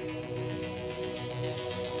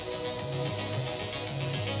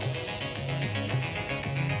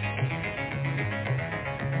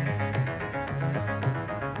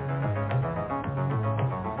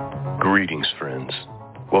 Greetings, friends.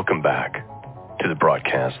 Welcome back to the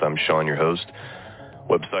broadcast. I'm Sean, your host.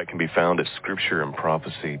 Website can be found at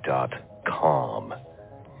scriptureandprophecy.com.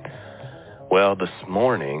 Well, this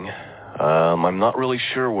morning, I'm not really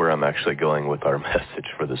sure where I'm actually going with our message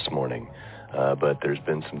for this morning, but there's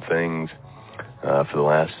been some things for the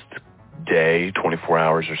last day, 24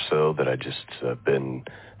 hours or so, that I just been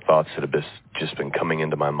thoughts that have just been coming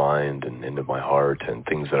into my mind and into my heart, and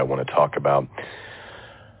things that I want to talk about.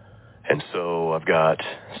 And so I've got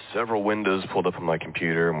several windows pulled up on my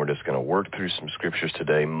computer, and we're just going to work through some scriptures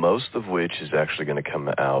today, most of which is actually going to come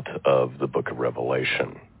out of the book of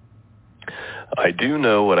Revelation. I do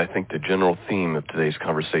know what I think the general theme of today's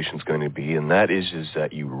conversation is going to be, and that is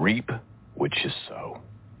that you reap what you sow.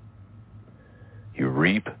 You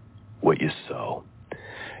reap what you sow.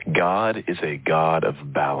 God is a God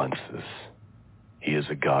of balances. He is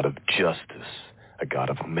a God of justice, a God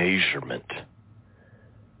of measurement.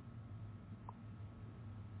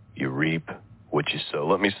 You reap what you sow.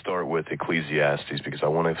 Let me start with Ecclesiastes, because I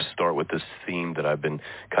want to start with this theme that I've been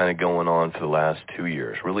kind of going on for the last 2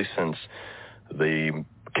 years, really since the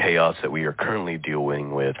chaos that we are currently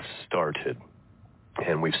dealing with started.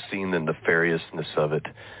 And we've seen the nefariousness of it,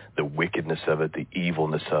 the wickedness of it, the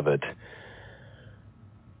evilness of it.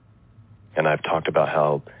 And I've talked about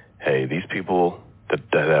how, hey, these people that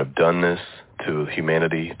have done this, to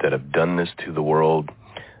humanity, that have done this to the world,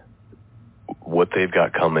 what they've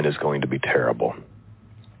got coming is going to be terrible.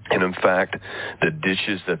 And in fact, the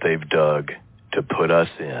ditches that they've dug to put us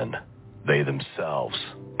in, they themselves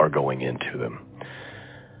are going into them.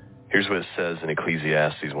 Here's what it says in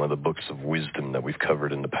Ecclesiastes, one of the books of wisdom that we've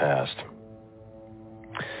covered in the past.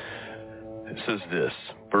 It says this,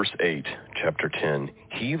 verse 8, chapter 10,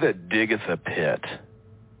 "He that diggeth a pit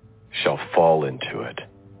shall fall into it,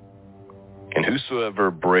 and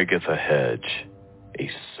whosoever breaketh a hedge, a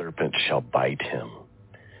serpent shall bite him."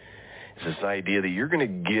 It's this idea that you're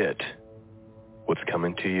going to get what's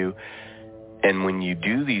coming to you, and when you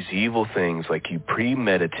do these evil things, like you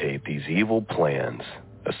premeditate these evil plans,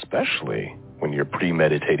 especially when you're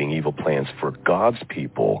premeditating evil plans for God's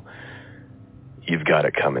people, you've got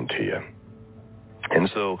it coming to you. And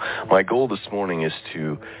so my goal this morning is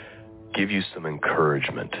to give you some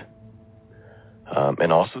encouragement,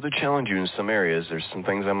 and also to challenge you in some areas. There's some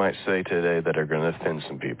things I might say today that are going to offend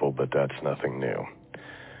some people, but that's nothing new.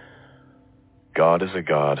 God is a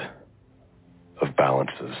God of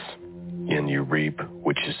balances. And you reap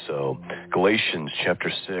what you sow. Galatians chapter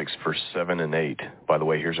 6, verse 7 and 8. By the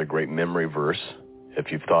way, here's a great memory verse.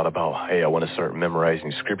 If you've thought about, hey, I want to start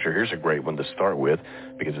memorizing Scripture, here's a great one to start with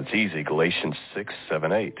because it's easy. Galatians 6,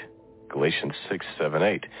 7, 8. Galatians 6, 7,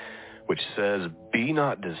 8, which says, "Be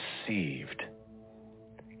not deceived.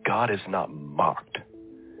 God is not mocked.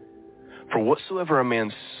 For whatsoever a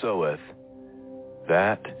man soweth,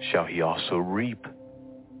 that shall he also reap.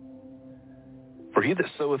 For he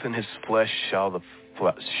that soweth in his flesh shall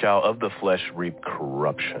of the flesh reap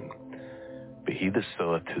corruption. But he that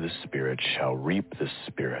soweth to the Spirit shall reap the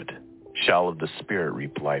Spirit, shall of the Spirit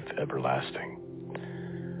reap life everlasting."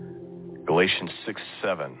 Galatians 6,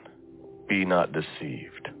 7, "Be not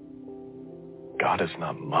deceived. God is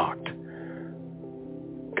not mocked."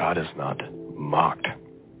 God is not mocked.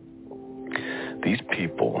 These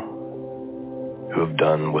people who have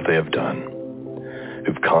done what they have done,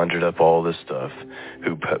 who've conjured up all this stuff,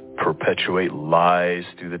 who perpetuate lies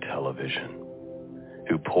through the television,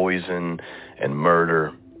 who poison and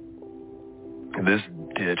murder, this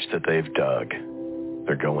ditch that they've dug,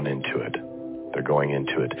 they're going into it. They're going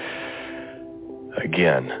into it.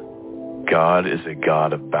 Again, God is a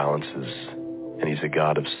God of balances, and he's a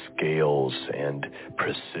God of scales and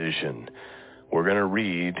precision. We're going to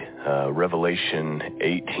read Revelation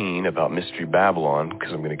 18 about Mystery Babylon,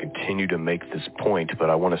 because I'm going to continue to make this point, but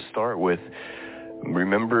I want to start with,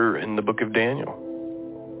 remember in the book of Daniel,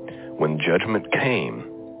 when judgment came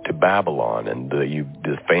to Babylon, and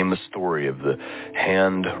the famous story of the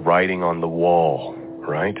hand writing on the wall,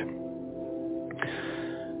 right?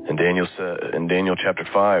 In Daniel chapter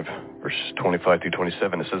 5, verses 25 through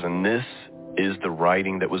 27, it says, "And this is the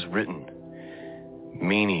writing that was written.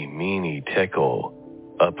 Mene, tekel,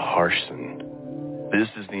 upharsin." This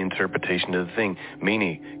is the interpretation of the thing.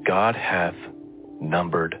 Mene, God hath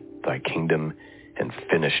numbered thy kingdom and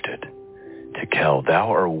finished it. Tekel, thou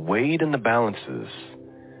art weighed in the balances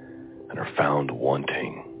and are found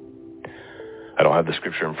wanting. I don't have the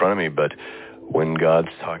scripture in front of me, but when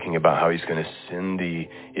God's talking about how he's going to send the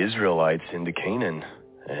Israelites into Canaan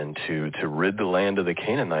and to rid the land of the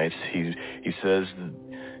Canaanites, he says,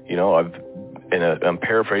 I'm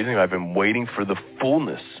paraphrasing, I've been waiting for the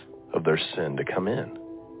fullness of their sin to come in.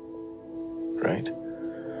 Right?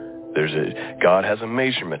 God has a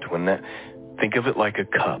measurement. Think of it like a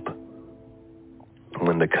cup.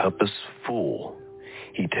 When the cup is full,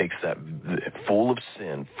 he takes that full of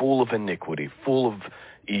sin, full of iniquity, full of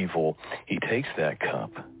evil. He takes that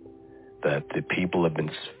cup that the people have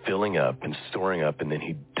been filling up and storing up, and then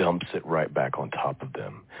he dumps it right back on top of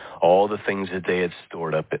them. All the things that they had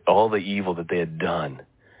stored up, all the evil that they had done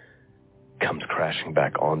comes crashing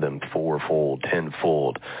back on them fourfold,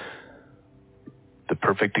 tenfold. The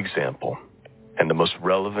perfect example and the most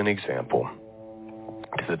relevant example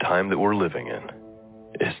to the time that we're living in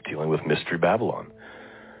is dealing with Mystery Babylon.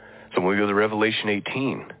 So when we go to Revelation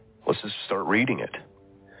 18, let's just start reading it.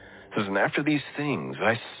 It says, "And after these things,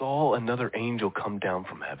 I saw another angel come down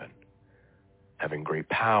from heaven, having great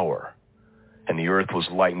power, and the earth was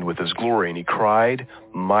lightened with his glory. And he cried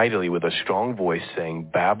mightily with a strong voice, saying,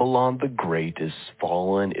 Babylon the Great is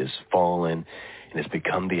fallen, and has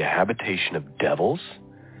become the habitation of devils,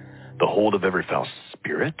 the hold of every foul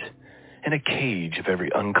spirit, and a cage of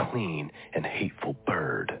every unclean and hateful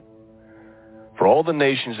bird. For all the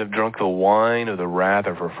nations have drunk the wine of the wrath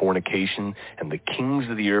of her fornication, and the kings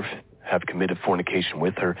of the earth have committed fornication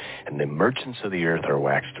with her, and the merchants of the earth are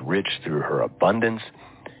waxed rich through her abundance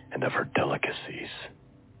and of her delicacies."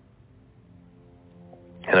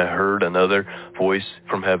 And I heard another voice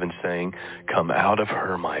from heaven saying, "Come out of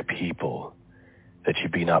her, my people, that ye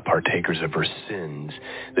be not partakers of her sins,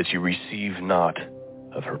 that ye receive not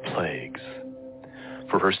of her plagues.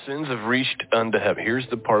 For her sins have reached unto heaven." Here's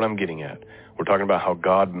the part I'm getting at. We're talking about how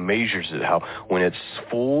God measures it, how when it's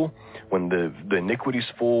full, when the iniquity's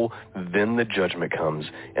full, then the judgment comes.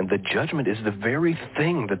 And the judgment is the very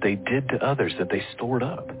thing that they did to others, that they stored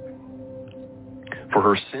up. For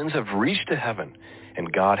her sins have reached to heaven,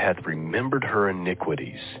 and God hath remembered her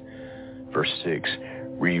iniquities. Verse 6,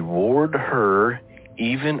 reward her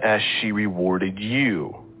even as she rewarded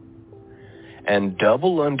you, and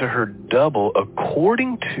double unto her double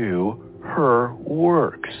according to her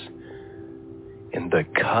works. In the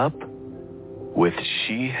cup which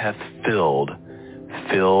she hath filled,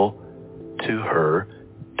 fill to her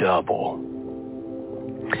double.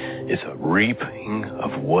 It's a reaping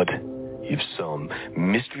of what you've sown.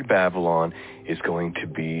 Mystery Babylon is going to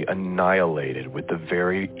be annihilated with the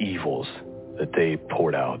very evils that they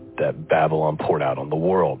poured out, that Babylon poured out on the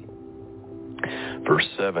world. Verse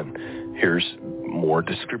 7, here's more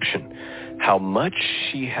description. How much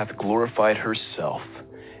she hath glorified herself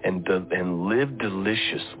and lived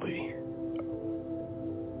deliciously.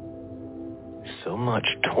 So much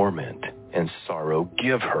torment and sorrow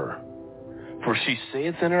give her. For she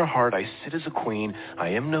saith in her heart, I sit as a queen, I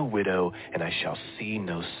am no widow, and I shall see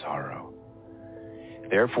no sorrow.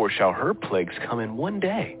 Therefore shall her plagues come in one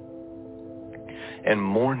day, and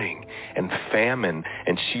mourning and famine,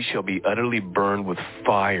 and she shall be utterly burned with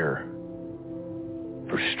fire.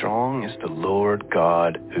 For strong is the Lord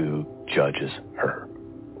God who judges her.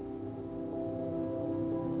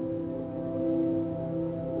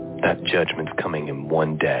 That judgment's coming in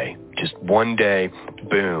one day. Just one day,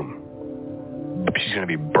 boom. She's going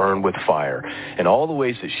to be burned with fire. And all the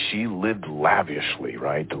ways that she lived lavishly,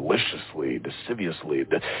 right? Deliciously, lasciviously,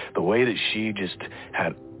 the way that she just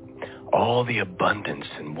had all the abundance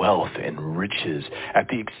and wealth and riches at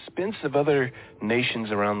the expense of other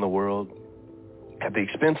nations around the world, at the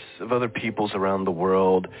expense of other peoples around the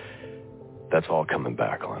world, that's all coming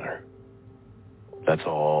back on her. That's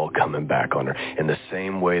all coming back on her. In the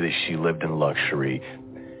same way that she lived in luxury,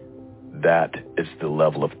 that is the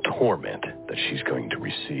level of torment that she's going to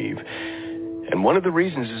receive. And one of the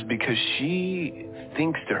reasons is because she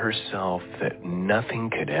thinks to herself that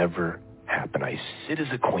nothing could ever happen. I sit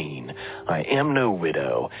as a queen, I am no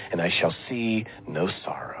widow, and I shall see no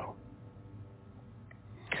sorrow.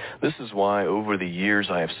 This is why over the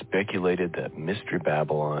years I have speculated that Mystery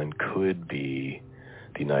Babylon could be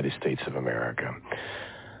the United States of America.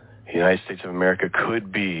 The United States of America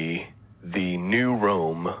could be the new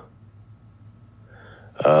Rome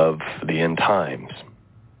of the end times.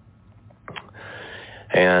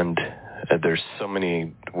 And there's so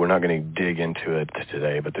many, we're not going to dig into it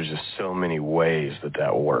today, but there's just so many ways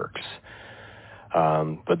that works.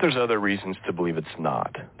 But there's other reasons to believe it's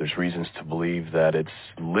not. There's reasons to believe that it's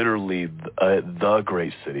literally the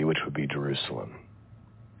great city, which would be Jerusalem.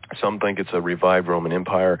 Some think it's a revived Roman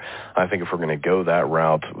Empire. I think if we're going to go that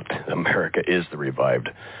route, America is the revived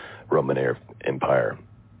Roman Empire.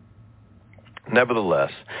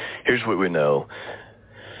 Nevertheless, here's what we know.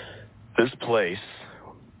 This place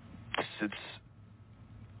sits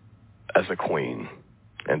as a queen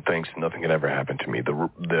and thinks nothing could ever happen to me.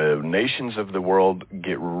 The nations of the world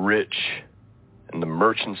get rich, and the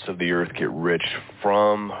merchants of the earth get rich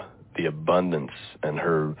from the abundance and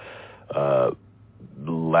her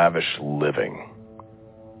lavish living.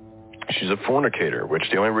 She's a fornicator, which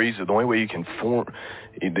the only way you can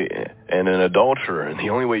and an adulterer, and the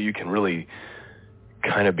only way you can really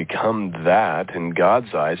kind of become that in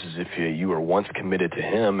God's eyes is if you were once committed to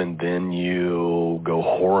him and then you go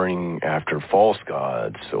whoring after false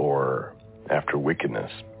gods or after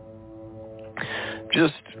wickedness.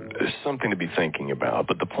 Just something to be thinking about.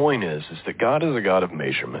 But the point is that God is a God of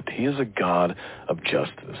measurement. He is a God of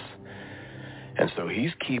justice. And so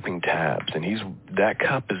he's keeping tabs, and that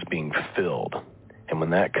cup is being filled. And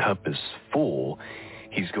when that cup is full,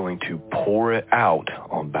 he's going to pour it out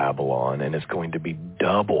on Babylon, and it's going to be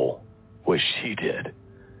double what she did.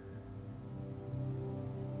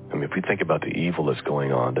 I mean, if we think about the evil that's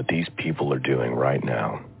going on, that these people are doing right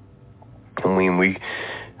now, I mean, we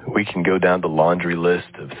can go down the laundry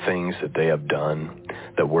list of things that they have done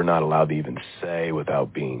that we're not allowed to even say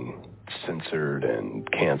without being censored and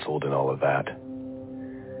canceled and all of that.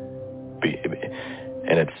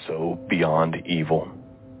 And it's so beyond evil.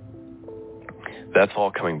 That's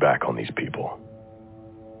all coming back on these people.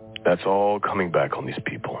 That's all coming back on these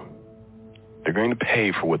people. They're going to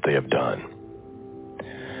pay for what they have done.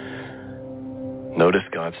 Notice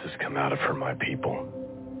God says, come out of her, my people.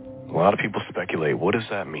 A lot of people speculate, what does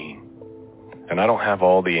that mean? And I don't have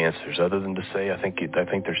all the answers other than to say I think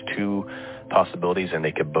there's two possibilities and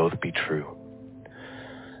they could both be true.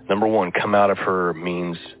 Number one, come out of her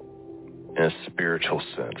means in a spiritual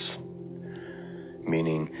sense,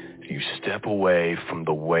 meaning you step away from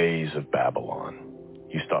the ways of Babylon.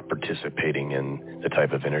 You stop participating in the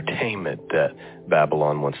type of entertainment that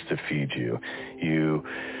Babylon wants to feed you. You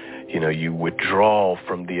withdraw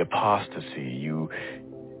from the apostasy. You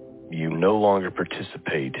no longer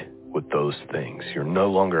participate with those things. You're no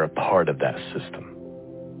longer a part of that system.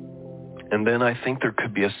 And then I think there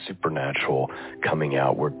could be a supernatural coming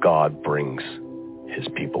out where God brings his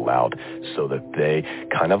people out so that they,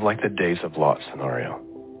 kind of like the days of Lot scenario,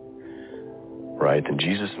 right? And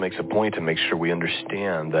Jesus makes a point to make sure we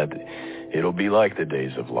understand that it'll be like the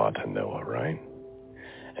days of Lot and Noah, right?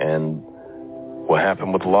 And what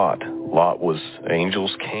happened with Lot?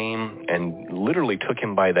 Angels came and literally took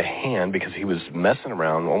him by the hand because he was messing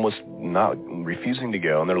around, almost not refusing to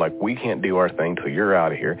go. And they're like, we can't do our thing till you're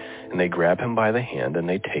out of here. And they grab him by the hand and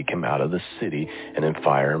they take him out of the city, and then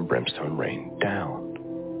fire and brimstone rain down.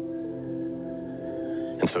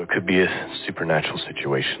 And so it could be a supernatural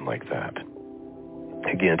situation like that.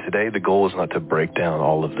 Again, today the goal is not to break down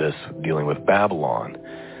all of this dealing with Babylon,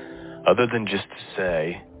 other than just to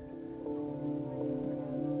say,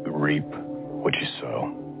 reap what you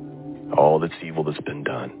sow. All that's evil that's been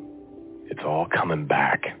done. It's all coming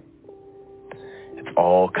back. It's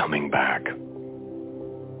all coming back.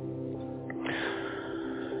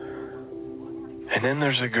 And then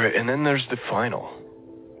there's the final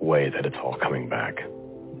way that it's all coming back.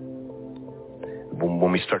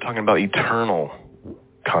 When we start talking about eternal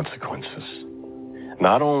consequences,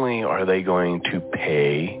 not only are they going to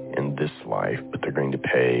pay in this life, but they're going to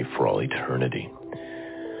pay for all eternity.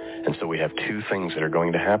 And so we have two things that are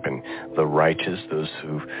going to happen. The righteous, those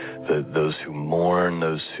who mourn,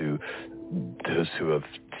 those who have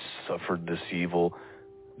suffered this evil,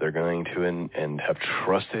 they're going to and have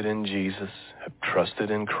trusted in Jesus, have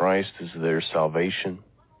trusted in Christ as their salvation.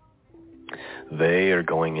 They are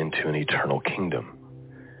going into an eternal kingdom.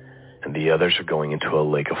 And the others are going into a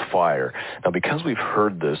lake of fire. Now, because we've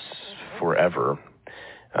heard this forever,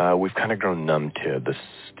 we've kind of grown numb to this,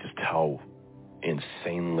 just how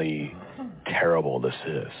insanely terrible this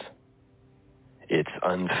is. It's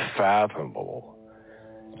unfathomable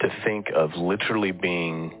to think of literally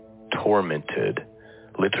being tormented,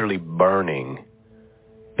 literally burning,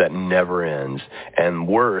 that never ends. And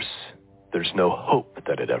worse, there's no hope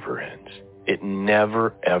that it ever ends. It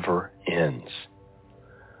never, ever ends.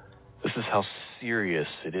 This is how serious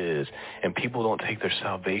it is. And people don't take their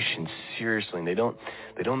salvation seriously. And they don't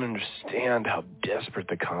understand how desperate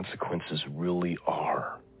the consequences really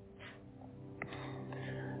are.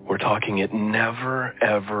 We're talking it never,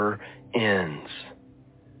 ever ends.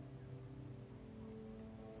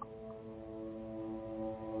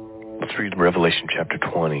 Let's read Revelation chapter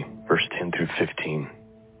 20, verse 10 through 15.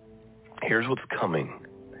 Here's what's coming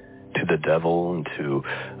to the devil and to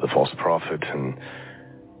the false prophet and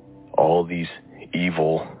all these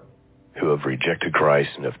evil who have rejected Christ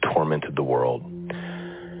and have tormented the world.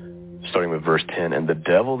 Starting with verse 10, and the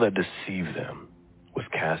devil that deceived them was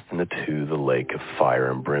cast into the lake of fire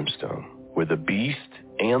and brimstone, where the beast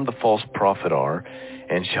and the false prophet are,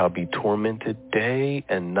 and shall be tormented day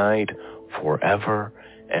and night forever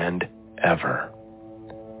and ever.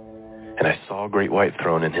 And I saw a great white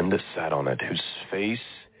throne, and him that sat on it,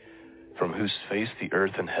 from whose face the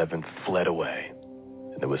earth and heaven fled away.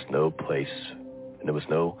 And there was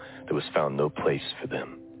found no place for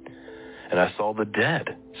them. And I saw the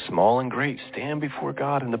dead, small and great, stand before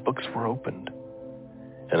God, and the books were opened.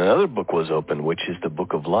 And another book was opened, which is the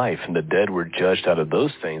book of life, and the dead were judged out of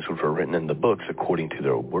those things which were written in the books according to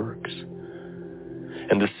their works.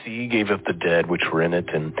 And the sea gave up the dead which were in it,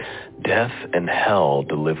 and death and hell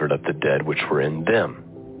delivered up the dead which were in them.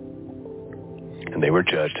 And they were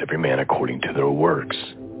judged every man according to their works.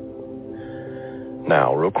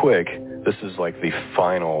 Now, real quick, this is like the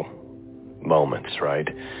final moments, right?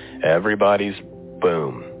 Everybody's,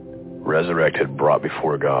 boom, resurrected, brought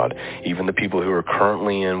before God. Even the people who are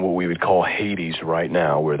currently in what we would call Hades right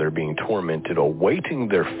now, where they're being tormented, awaiting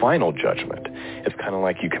their final judgment. It's kind of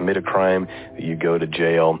like you commit a crime, you go to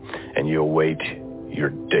jail, and you await your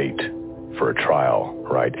date for a trial,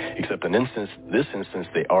 right? Except in this instance,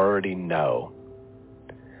 they already know.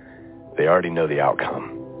 They already know the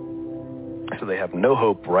outcome. So they have no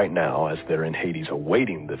hope right now as they're in Hades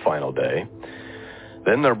awaiting the final day.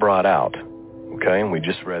 Then they're brought out, okay? And we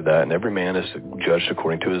just read that, and every man is judged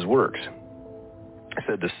according to his works. It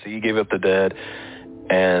said the sea gave up the dead,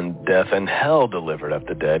 And death and hell delivered up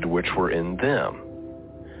the dead which were in them.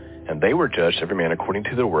 And they were judged, every man according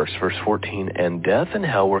to their works. Verse 14, and death and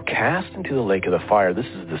hell were cast into the lake of the fire. This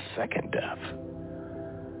is the second death.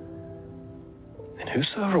 And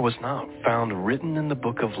whosoever was not found written in the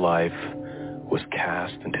book of life was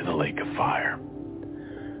cast into the lake of fire.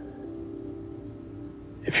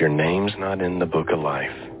 If your name's not in the book of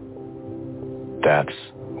life, that's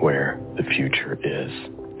where the future is.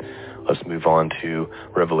 Let's move on to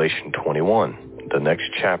Revelation 21, the next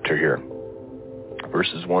chapter here,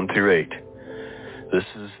 verses 1 through 8. This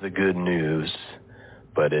is the good news,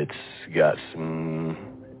 but it's got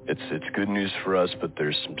it's good news for us, but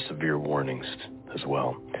there's some severe warnings as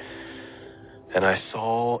well. And I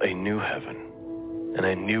saw a new heaven and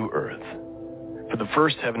a new earth. For the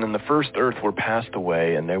first heaven and the first earth were passed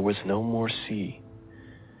away, and there was no more sea.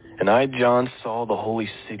 And I, John, saw the holy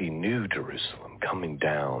city, New Jerusalem, coming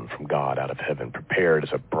down from God out of heaven, prepared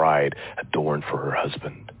as a bride adorned for her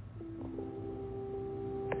husband.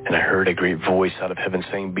 And I heard a great voice out of heaven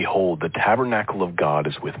saying, behold, the tabernacle of God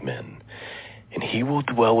is with men, and he will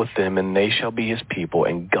dwell with them, and they shall be his people,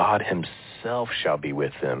 and God himself shall be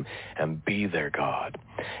with them, and be their God.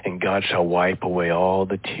 And God shall wipe away all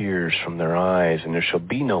the tears from their eyes, and there shall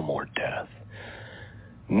be no more death,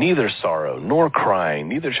 neither sorrow nor crying,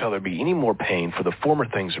 neither shall there be any more pain, for the former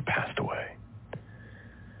things are passed away.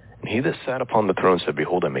 And he that sat upon the throne said,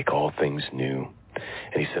 behold, I make all things new.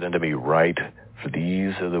 And he said unto me, write, for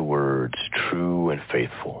these are the words, true and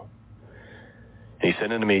faithful. And he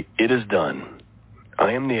said unto me, it is done.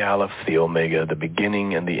 I am the Aleph, the Omega, the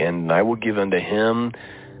beginning and the end, and I will give unto him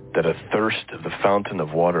that hath thirst of the fountain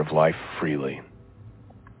of water of life freely.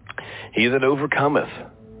 He that overcometh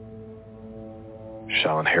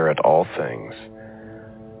shall inherit all things.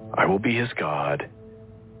 I will be his God,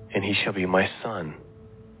 and he shall be my son.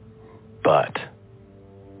 But,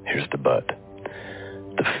 here's the but,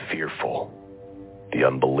 the fearful, the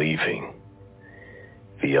unbelieving,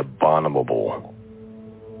 the abominable,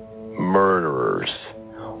 murderers,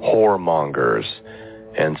 whoremongers,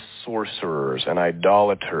 and sorcerers, and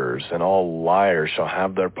idolaters, and all liars shall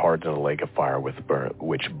have their part in the lake of fire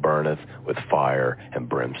which burneth with fire and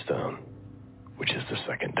brimstone, which is the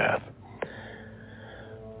second death.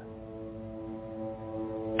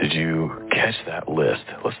 Did you catch that list?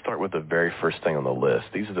 Let's start with the very first thing on the list.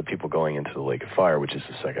 These are the people going into the lake of fire, which is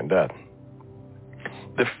the second death.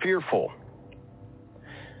 The fearful.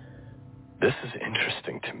 This is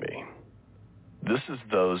interesting to me. This is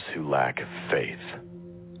those who lack faith.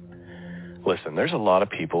 Listen, there's a lot of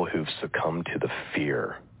people who've succumbed to the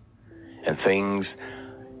fear. And things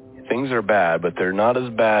are bad, but they're not as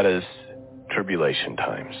bad as tribulation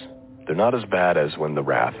times. They're not as bad as when the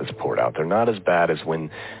wrath is poured out. They're not as bad as when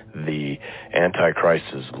the Antichrist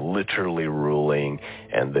is literally ruling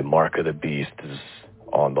and the mark of the beast is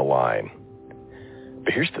on the line.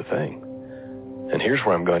 But here's the thing, and here's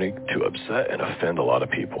where I'm going to upset and offend a lot of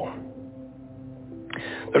people.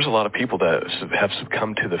 There's a lot of people that have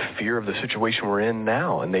succumbed to the fear of the situation we're in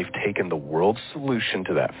now, and they've taken the world's solution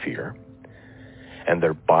to that fear, and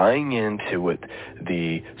they're buying into what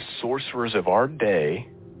the sorcerers of our day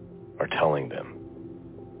are telling them.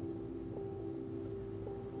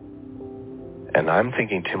 And I'm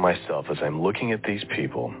thinking to myself as I'm looking at these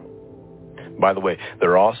people, by the way,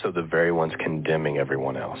 they're also the very ones condemning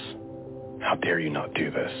everyone else. How dare you not do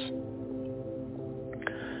this?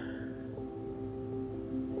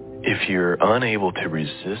 If you're unable to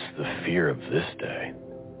resist the fear of this day,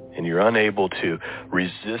 and you're unable to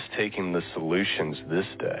resist taking the solutions this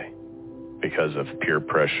day because of peer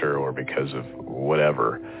pressure or because of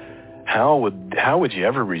whatever, how would you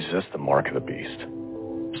ever resist the mark of the beast?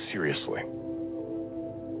 Seriously.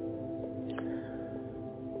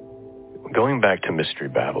 Going back to Mystery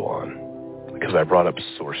Babylon, because I brought up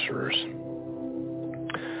sorcerers.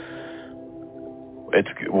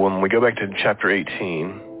 When we go back to chapter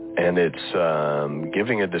 18, and it's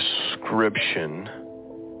giving a description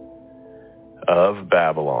of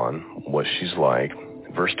Babylon, what she's like.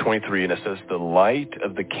 Verse 23, and it says, the light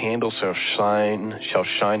of the candle shall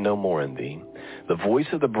shine no more in thee. The voice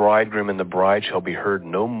of the bridegroom and the bride shall be heard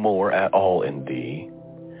no more at all in thee.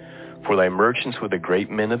 For thy merchants were the great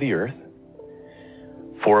men of the earth.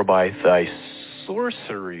 For by thy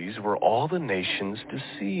sorceries were all the nations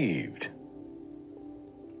deceived.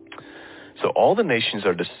 So all the nations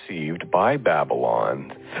are deceived by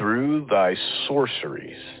Babylon through thy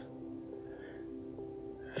sorceries.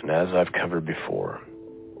 And as I've covered before,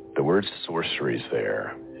 the word sorceries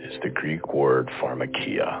there is the Greek word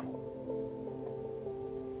pharmakia.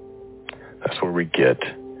 That's where we get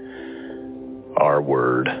our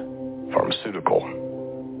word pharmaceutical.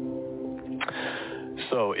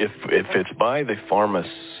 So if it's by the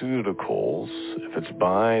pharmaceuticals, if it's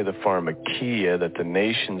by the pharmakia that the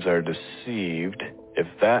nations are deceived, if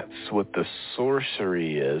that's what the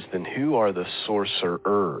sorcery is, then who are the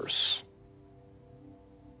sorcerers?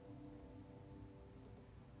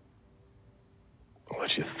 I'll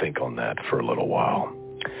let you think on that for a little while.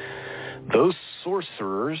 Those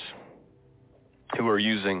sorcerers who are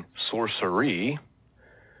using sorcery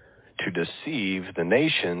to deceive the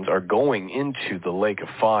nations are going into the lake of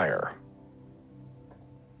fire.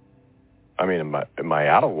 I mean, am I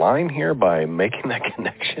out of line here by making that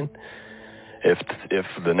connection? If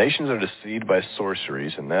the nations are deceived by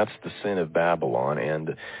sorceries, and that's the sin of Babylon, and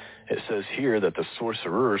it says here that the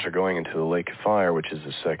sorcerers are going into the lake of fire, which is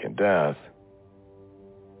the second death.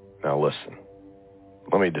 Now listen,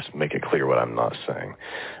 let me just make it clear what I'm not saying.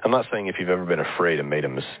 I'm not saying if you've ever been afraid and made a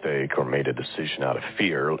mistake or made a decision out of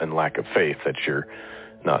fear and lack of faith that you're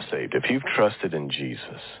not saved. If you've trusted in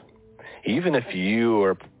Jesus, even if you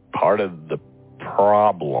are part of the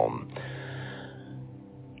problem,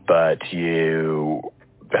 but you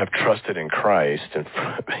have trusted in Christ and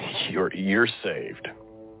you're saved.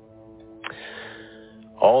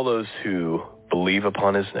 All those who believe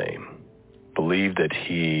upon his name, believe that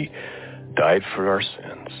he died for our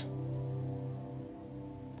sins,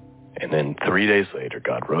 and then 3 days later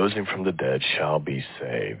God rose him from the dead, shall be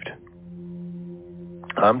saved.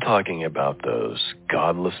 I'm talking about those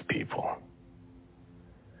godless people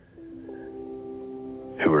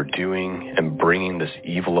who are doing and bringing this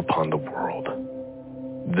evil upon the world.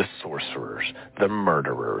 The sorcerers, the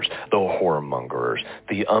murderers, the whoremongers,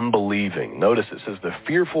 the unbelieving. Notice it says the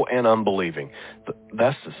fearful and unbelieving.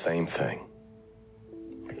 That's the same thing.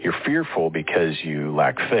 You're fearful because you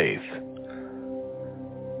lack faith.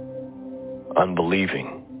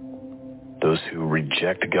 Unbelieving. Those who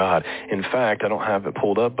reject God. In fact, I don't have it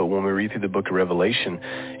pulled up, but when we read through the book of Revelation,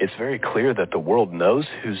 it's very clear that the world knows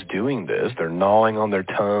who's doing this. They're gnawing on their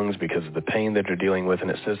tongues because of the pain that they're dealing with, and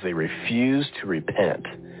it says they refuse to repent.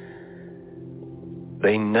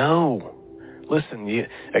 They know. Listen,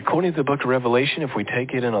 according to the book of Revelation, if we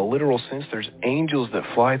take it in a literal sense, there's angels that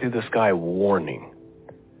fly through the sky warning,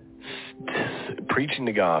 preaching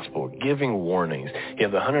the gospel, giving warnings. You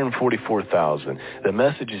have the 144,000. The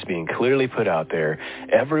message is being clearly put out there.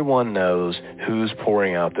 Everyone knows who's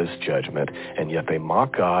pouring out this judgment, and yet they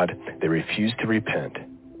mock God. They refuse to repent.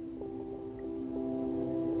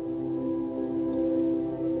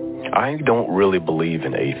 I don't really believe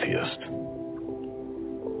in atheists.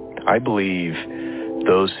 I believe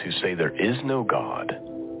those who say there is no God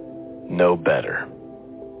know better.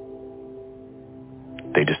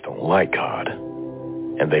 They just don't like God,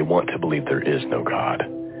 and they want to believe there is no God.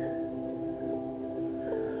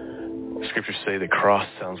 Scriptures say the cross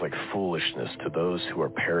sounds like foolishness to those who are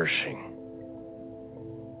perishing.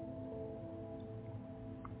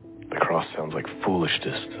 The cross sounds like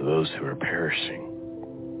foolishness to those who are perishing.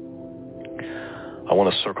 I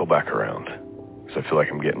want to circle back around, because I feel like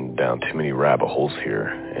I'm getting down too many rabbit holes here,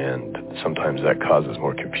 and sometimes that causes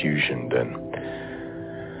more confusion than...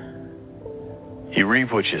 You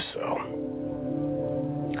reap what you sow.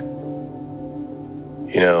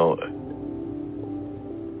 You know,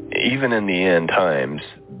 even in the end times,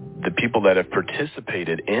 the people that have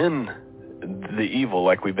participated in the evil,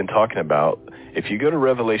 like we've been talking about, if you go to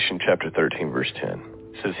Revelation chapter 13, verse 10,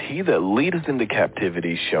 it says, he that leadeth into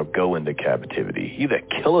captivity shall go into captivity. He that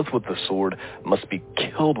killeth with the sword must be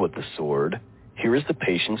killed with the sword. Here is the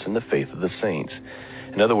patience and the faith of the saints.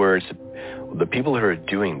 In other words, the people who are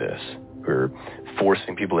doing this, who are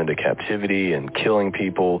forcing people into captivity and killing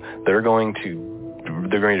people, they're going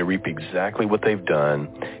to reap exactly what they've done.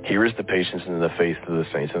 Here is the patience and the faith of the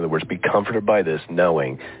saints. In other words, be comforted by this,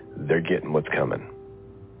 knowing they're getting what's coming.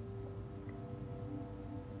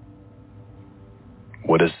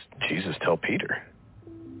 What does Jesus tell Peter?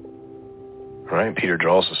 Right? Peter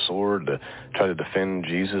draws a sword to try to defend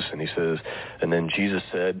Jesus, and he says, and then Jesus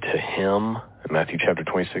said to him, in Matthew chapter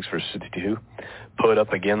 26, verse 52, put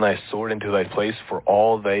up again thy sword into thy place, for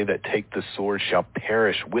all they that take the sword shall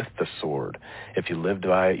perish with the sword. If you live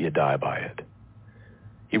by it, you die by it.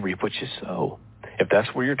 You reap what you sow. If that's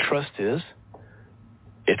where your trust is,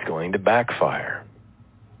 it's going to backfire.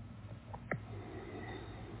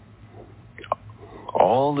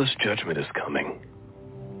 All this judgment is coming.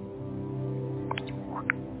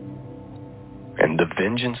 And the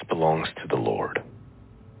vengeance belongs to the Lord.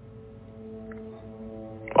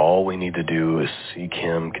 All we need to do is seek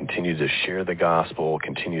him, continue to share the gospel,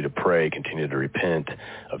 continue to pray, continue to repent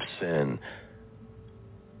of sin,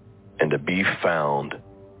 and to be found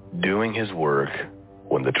doing his work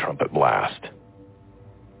when the trumpet blasts.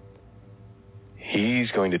 He's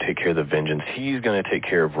going to take care of the vengeance. He's going to take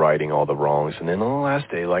care of righting all the wrongs. And then on the last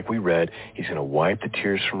day, like we read, he's going to wipe the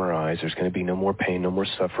tears from our eyes. There's going to be no more pain, no more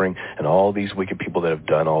suffering. And all these wicked people that have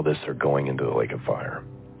done all this are going into the lake of fire.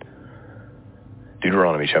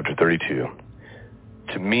 Deuteronomy chapter 32.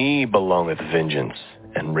 To me belongeth vengeance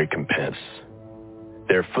and recompense.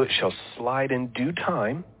 Their foot shall slide in due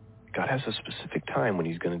time. God has a specific time when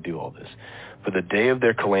he's going to do all this. For the day of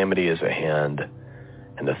their calamity is at hand,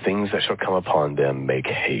 and the things that shall come upon them make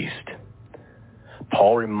haste.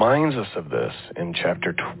 Paul reminds us of this in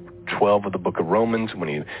chapter 12 of the book of Romans when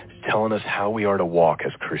he's telling us how we are to walk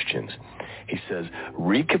as Christians. He says,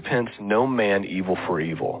 recompense no man evil for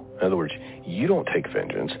evil. In other words, you don't take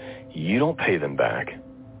vengeance. You don't pay them back.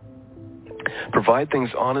 Provide things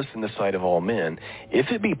honest in the sight of all men.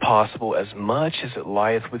 If it be possible, as much as it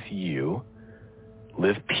lieth with you,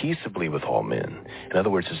 live peaceably with all men. In other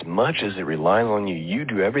words, as much as it relies on you, you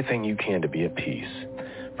do everything you can to be at peace.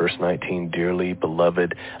 Verse 19, dearly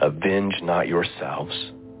beloved, avenge not yourselves,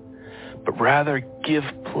 but rather give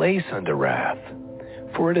place unto wrath.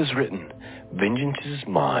 For it is written, vengeance is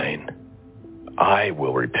mine, I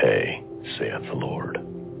will repay, saith the Lord.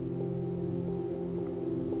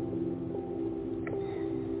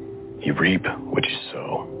 You reap what you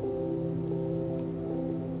sow.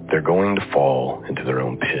 They're going to fall into their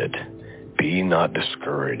own pit. Be not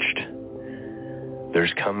discouraged.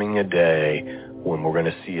 There's coming a day when we're going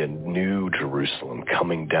to see a new Jerusalem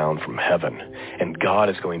coming down from heaven, and God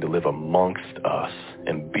is going to live amongst us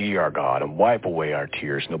and be our God and wipe away our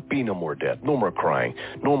tears. There'll be no more death, no more crying,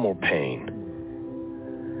 no more pain.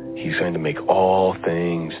 He's going to make all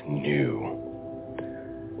things new.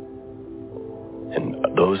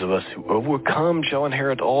 And those of us who overcome shall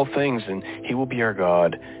inherit all things, and he will be our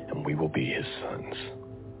God, and we will be his sons.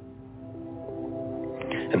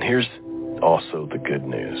 And here's also the good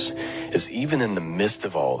news, is even in the midst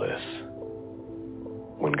of all this,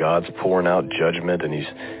 when God's pouring out judgment and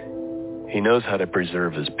he knows how to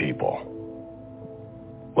preserve his people.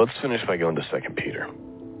 Let's finish by going to 2 Peter.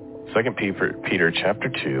 2 Peter chapter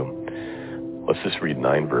 2. Let's just read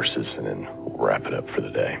 9 verses and then we'll wrap it up for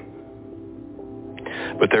the day.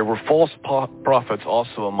 But there were false prophets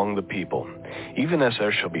also among the people, even as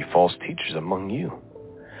there shall be false teachers among you,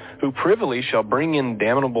 who privily shall bring in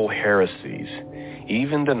damnable heresies,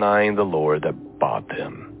 even denying the Lord that bought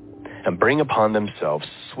them, and bring upon themselves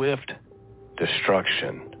swift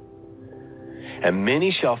destruction. And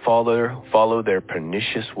many shall follow their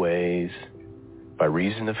pernicious ways, by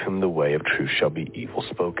reason of whom the way of truth shall be evil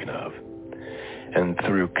spoken of. And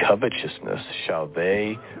through covetousness shall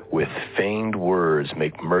they with feigned words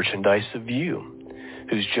make merchandise of you,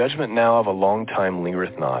 whose judgment now of a long time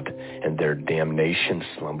lingereth not, and their damnation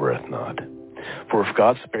slumbereth not. For if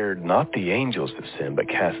God spared not the angels that sinned, but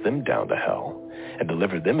cast them down to hell, and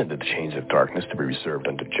delivered them into the chains of darkness to be reserved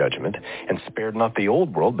unto judgment, and spared not the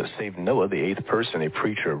old world, but saved Noah, the 8th person, a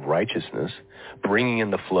preacher of righteousness, bringing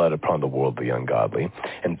in the flood upon the world the ungodly,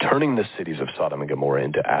 and turning the cities of Sodom and Gomorrah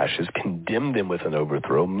into ashes, condemned them with an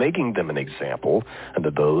overthrow, making them an example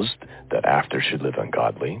unto those that after should live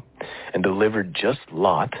ungodly, and delivered just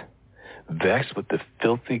Lot, vexed with the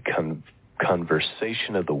filthy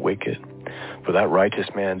conversation of the wicked. For that righteous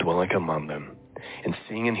man dwelling among them, and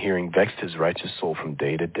seeing and hearing vexed his righteous soul from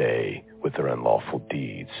day to day with their unlawful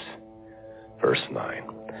deeds. Verse 9.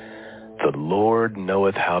 The Lord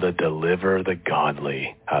knoweth how to deliver the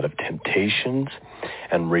godly out of temptations,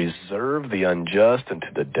 and reserve the unjust unto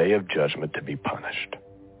the day of judgment to be punished.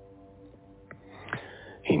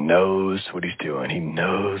 He knows what he's doing. He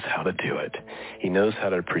knows how to do it. He knows how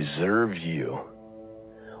to preserve you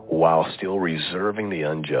while still reserving the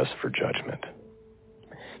unjust for judgment.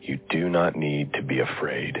 You do not need to be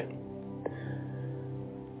afraid.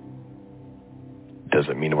 Does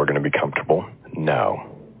it mean we're going to be comfortable?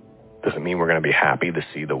 No. Does it mean we're going to be happy to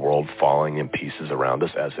see the world falling in pieces around us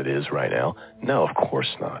as it is right now? No, of course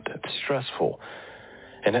not. It's stressful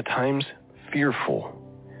and at times fearful.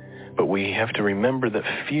 But we have to remember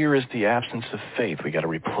that fear is the absence of faith. We got to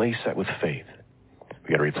replace that with faith. We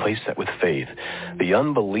got to replace that with faith. The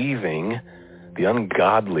unbelieving, the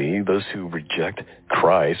ungodly, those who reject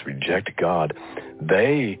Christ, reject God,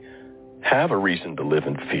 they have a reason to live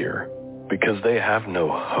in fear because they have no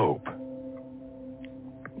hope.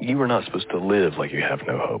 You are not supposed to live like you have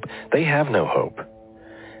no hope. They have no hope.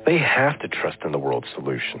 They have to trust in the world's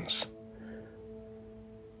solutions.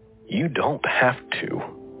 You don't have to.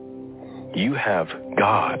 You have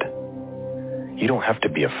God. You don't have to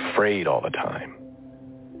be afraid all the time.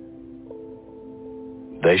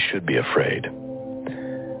 They should be afraid.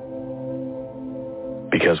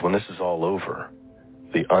 Because when this is all over,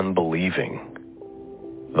 the unbelieving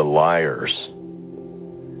the liars,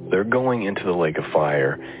 they're going into the lake of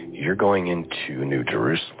fire. You're going into New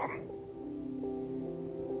Jerusalem.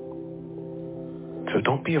 So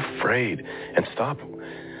don't be afraid and stop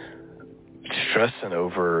stressing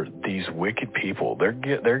over these wicked people. Their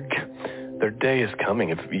day is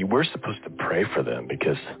coming. We're supposed to pray for them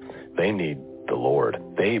because they need the Lord.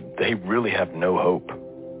 They really have no hope.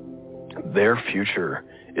 Their future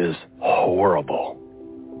is horrible.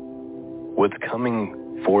 What's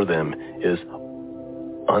coming for them is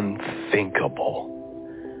unthinkable.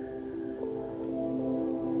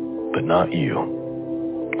 But not you.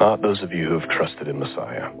 Not those of you who have trusted in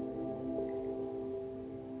Messiah.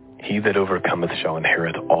 He that overcometh shall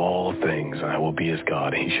inherit all things, and I will be his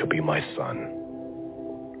God, and he shall be my son.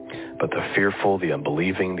 But the fearful, the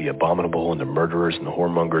unbelieving, the abominable, and the murderers, and the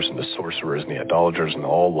whoremongers, and the sorcerers, and the idolaters, and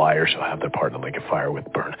all liars shall have their part in the lake of fire which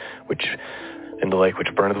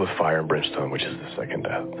burneth with fire and brimstone, which is the second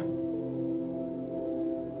death.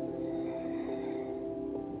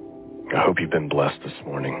 I hope you've been blessed this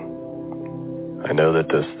morning. I know that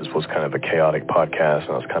this was kind of a chaotic podcast,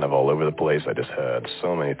 and I was kind of all over the place. I just had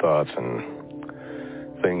so many thoughts and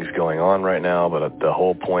things going on right now, but the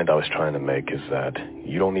whole point I was trying to make is that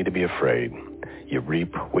you don't need to be afraid. You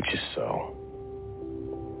reap what you sow.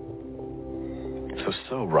 So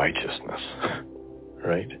sow righteousness,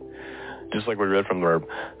 right? Just like we read from our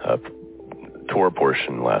Torah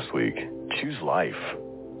portion last week. Choose life.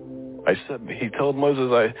 He told Moses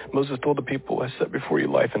told the people, I set before you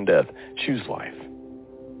life and death. Choose life.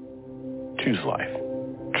 Choose life.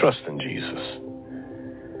 Trust in Jesus.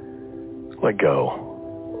 Let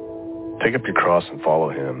go. Take up your cross and follow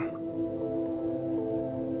him.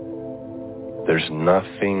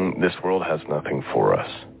 This world has nothing for us.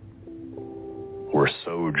 We're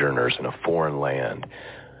sojourners in a foreign land.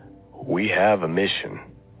 We have a mission.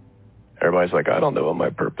 Everybody's like, I don't know what my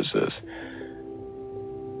purpose is.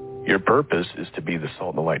 Your purpose is to be the salt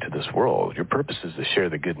and the light to this world. Your purpose is to share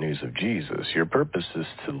the good news of Jesus. Your purpose is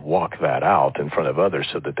to walk that out in front of others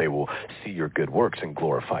so that they will see your good works and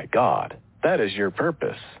glorify God. That is your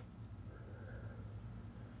purpose.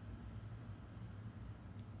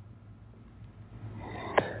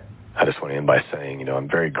 I just want to end by saying, I'm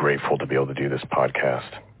very grateful to be able to do this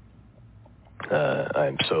podcast.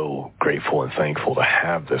 I'm so grateful and thankful to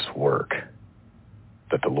have this work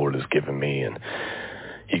that the Lord has given me, and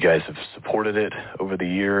you guys have supported it over the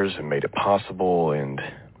years and made it possible, and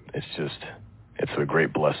it's a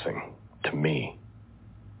great blessing to me.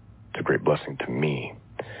 It's a great blessing to me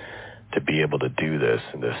to be able to do this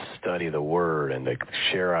and to study the Word and to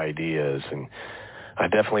share ideas, and I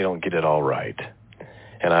definitely don't get it all right.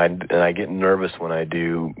 And I get nervous when I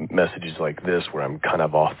do messages like this where I'm kind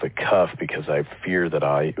of off the cuff because I fear that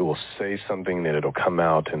I will say something that it'll come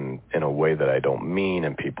out in a way that I don't mean,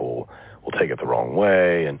 and people will take it the wrong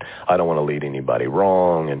way, and I don't want to lead anybody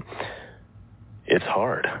wrong, and it's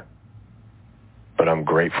hard. But I'm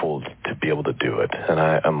grateful to be able to do it.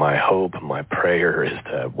 And my hope and my prayer is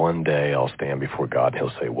that one day I'll stand before God and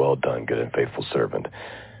he'll say, well done, good and faithful servant.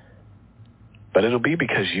 But it'll be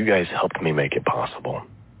because you guys helped me make it possible.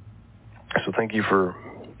 So thank you for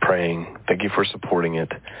praying. Thank you for supporting it.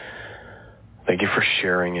 Thank you for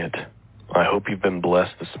sharing it. I hope you've been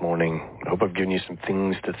blessed this morning. I hope I've given you some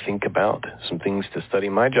things to think about, some things to study.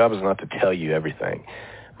 My job is not to tell you everything.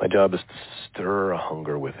 My job is to stir a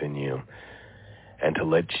hunger within you and to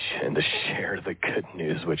share the good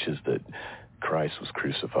news, which is that Christ was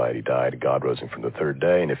crucified, he died, God rose him from the third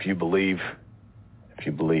day. And if you believe,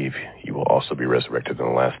 you will also be resurrected in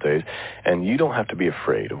the last days. And you don't have to be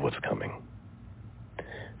afraid of what's coming,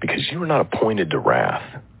 because you are not appointed to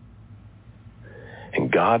wrath.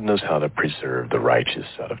 And God knows how to preserve the righteous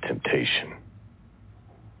out of temptation.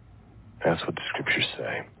 That's what the scriptures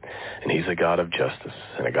say. And he's a God of justice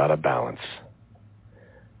and a God of balance.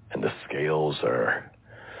 And the scales are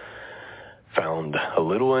found a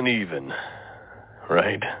little uneven,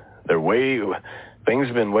 right? Things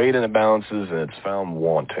have been weighed in the balances and it's found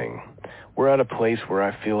wanting. We're at a place where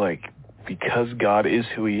I feel like because God is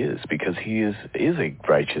who he is, because he is a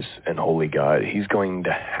righteous and holy God, he's going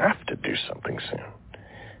to have to do something soon,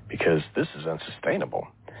 because this is unsustainable.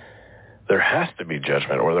 There has to be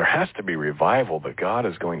judgment, or there has to be revival, but God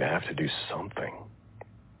is going to have to do something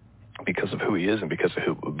because of who he is and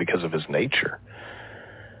because of his nature.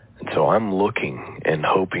 And so I'm looking and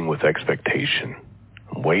hoping with expectation,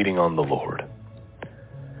 waiting on the Lord.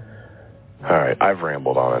 All right, I've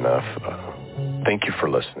rambled on enough. Thank you for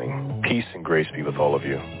listening. Peace and grace be with all of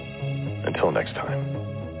you. Until next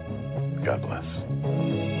time, God bless.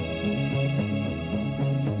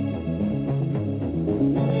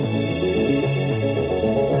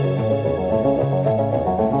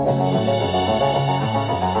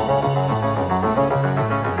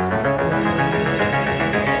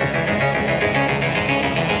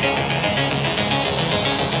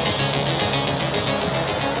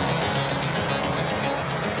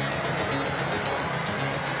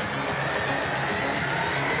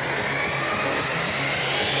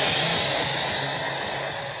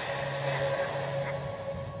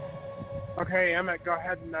 Okay, Emmett, go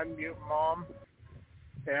ahead and unmute Mom.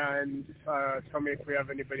 And tell me if we have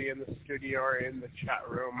anybody in the studio or in the chat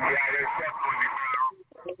room. Yeah, there's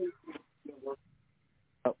definitely.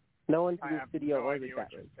 Oh, no one's in the studio or the chat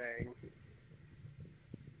room. Saying.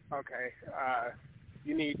 Okay,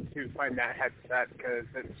 you need to find that headset because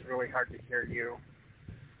it's really hard to hear you.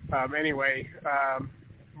 Anyway,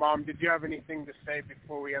 Mom, did you have anything to say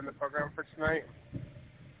before we end the program for tonight?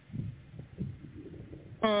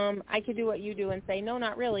 I could do what you do and say, no,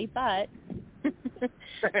 not really, but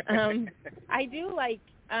I do like,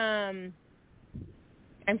 I'm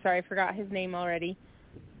sorry, I forgot his name already.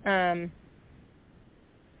 The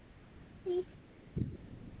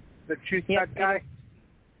Truth Nut guy?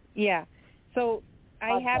 Yeah. So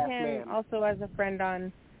I have him also as a friend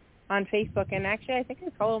on Facebook, and actually I think I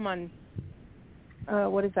follow him on,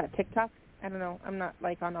 what is that, TikTok? I don't know. I'm not,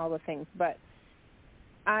 like, on all the things, but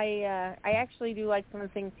I actually do like some of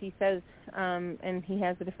the things he says, and he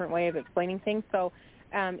has a different way of explaining things. So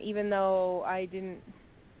even though I didn't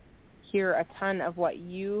hear a ton of what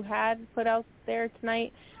you had put out there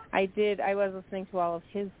tonight, I was listening to all of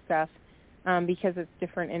his stuff because it's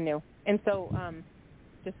different and new. And so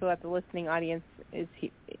just so that the listening audience is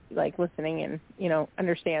listening and,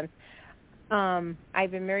 understands.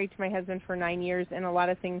 I've been married to my husband for 9 years, and a lot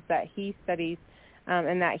of things that he studies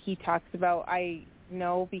and that he talks about, I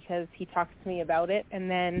know because he talks to me about it. And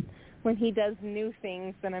then when he does new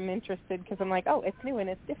things, then I'm interested because I'm like, oh, it's new and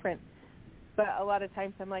it's different. But a lot of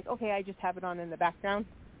times I'm like, okay, I just have it on in the background,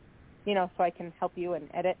 so I can help you and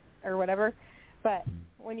edit or whatever. But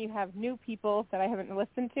when you have new people that I haven't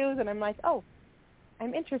listened to, then I'm like, oh,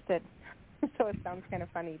 I'm interested. So it sounds kind of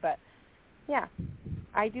funny, but yeah,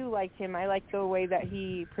 I do like him. I like the way that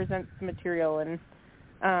he presents the material, and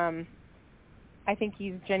I think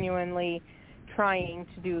he's genuinely trying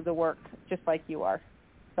to do the work just like you are.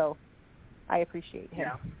 So I appreciate him.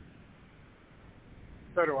 Yeah.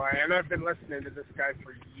 So do I. And I've been listening to this guy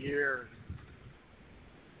for years.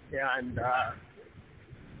 And,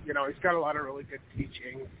 he's got a lot of really good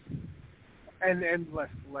teachings. And endless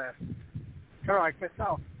list. Kind of like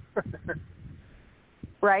myself.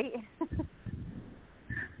 Right?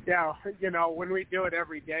 Yeah, when we do it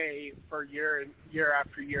every day for year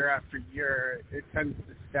after year after year, it tends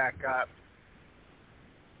to stack up.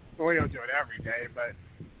 Well, we don't do it every day, but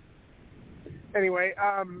anyway,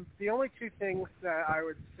 the only two things that I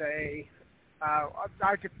would say,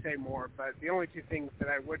 I could say more, but the only two things that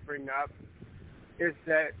I would bring up is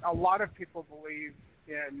that a lot of people believe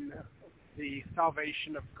in the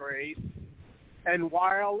salvation of grace. And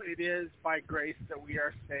while it is by grace that we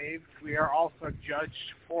are saved, we are also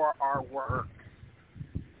judged for our works.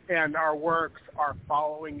 And our works are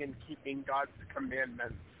following and keeping God's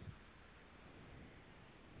commandments.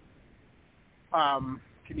 Can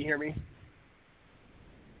you hear me?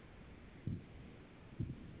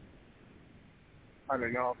 I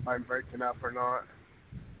don't know if I'm breaking up or not.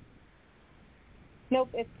 Nope,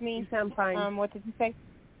 it's me. You sound fine. What did you say?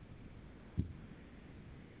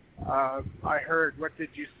 I heard, what did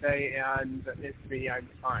you say, and it's me, I'm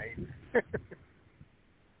fine.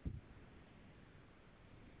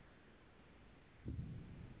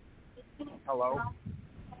 Hello?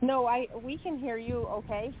 No, we can hear you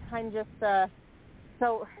okay. I'm just,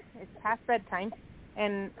 so it's past bedtime,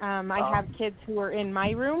 and I have kids who are in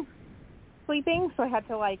my room sleeping, so I had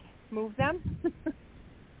to, move them.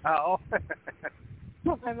 Oh.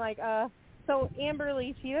 I'm like, so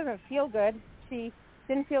Amberly, she doesn't feel good. She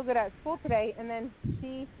didn't feel good at school today, and then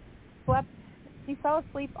she fell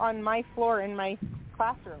asleep on my floor in my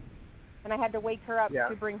classroom, and I had to wake her up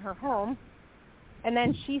to bring her home, and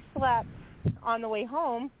then she slept on the way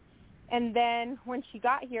home, and then when she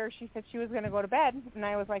got here, she said she was going to go to bed, and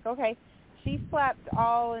I was like, okay. She slept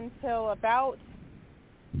all until about,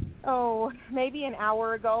 maybe an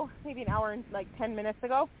hour ago, maybe an hour and 10 minutes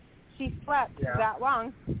ago. She slept that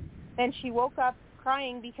long, and she woke up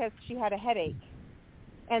crying because she had a headache.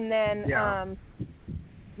 And then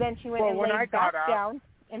then she went and laid back down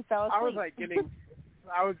and fell asleep.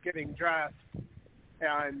 I was getting dressed,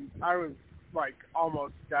 and I was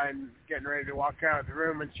almost done getting ready to walk out of the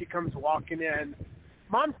room, and she comes walking in.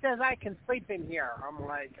 Mom says I can sleep in here. I'm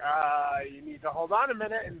like, you need to hold on a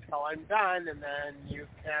minute until I'm done, and then you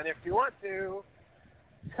can if you want to.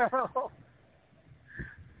 So,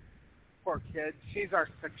 poor kid. She's our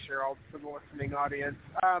 6-year-old for the listening audience.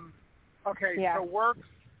 Okay, so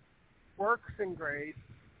works and grace.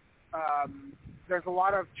 There's a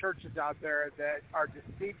lot of churches out there that are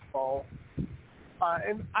deceitful,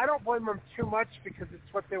 and I don't blame them too much because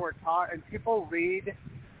it's what they were taught, and people read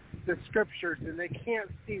the scriptures, and they can't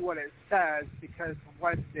see what it says because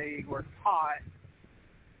what they were taught,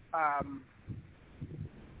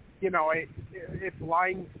 it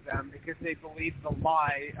blinds them because they believe the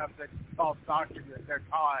lie of the false doctrine that they're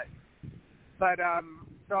taught. But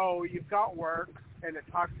so you've got works, and it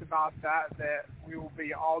talks about that we will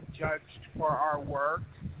be all judged for our works,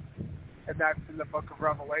 and that's in the book of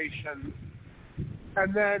Revelation.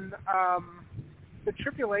 And then the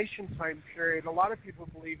tribulation time period, a lot of people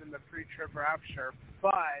believe in the pre-trib rapture,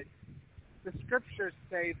 but the scriptures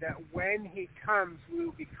say that when he comes, we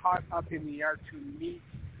will be caught up in the air to meet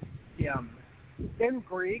him. In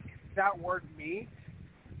Greek, that word meet,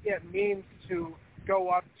 it means to go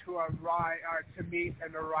up to meet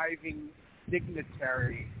an arriving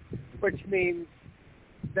dignitary, which means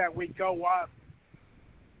that we go up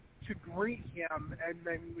to greet him and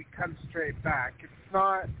then we come straight back. It's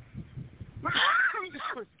not,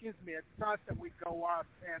 excuse me, it's not that we go up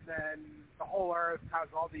and then the whole earth has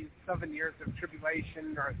all these 7 years of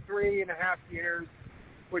tribulation or 3.5 years,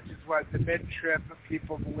 which is what the mid-trib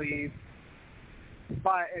people believe.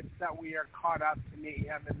 But it's that we are caught up to meet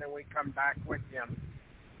him and then we come back with him.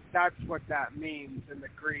 That's what that means in the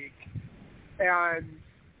Greek. And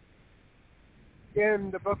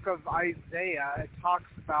in the book of Isaiah, it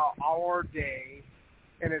talks about our day,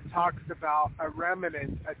 and it talks about a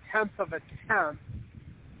remnant, a tenth of a tenth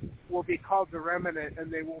will be called the remnant,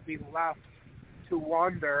 and they will be left to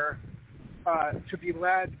wander, to be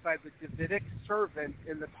led by the Davidic servant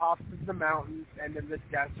in the tops of the mountains and in the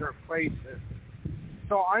desert places.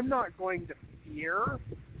 So I'm not going to fear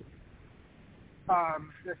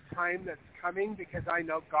this time that's coming, because I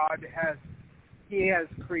know God has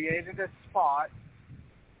created a spot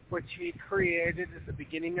which he created at the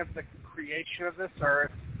beginning of the creation of this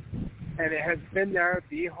earth, and it has been there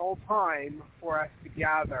the whole time for us to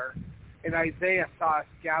gather. And Isaiah saw us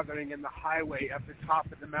gathering in the highway at the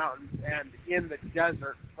top of the mountains and in the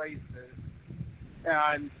desert places,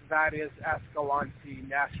 and that is Escalante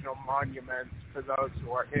National Monument for those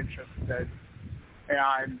who are interested.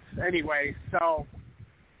 And anyway, so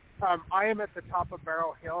I am at the top of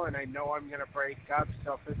Barrow Hill, and I know I'm going to break up,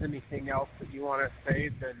 so if there's anything else that you want to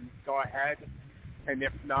say, then go ahead. And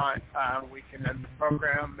if not, we can end the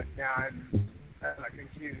program and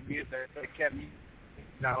continue the music. But Kim, you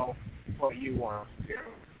know what you want to.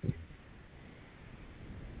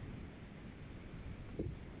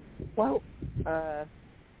 Well, I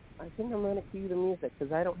think I'm going to cue the music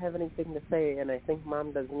because I don't have anything to say, and I think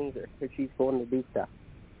Mom doesn't either, because she's going to do stuff.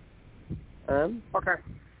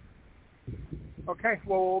 Okay,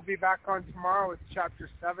 well, we'll be back on tomorrow with Chapter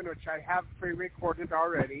 7, which I have pre-recorded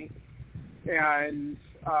already, and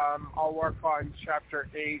I'll work on Chapter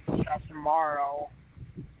 8 tomorrow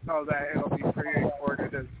so that it'll be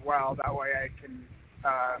pre-recorded as well. That way I can,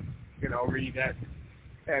 read it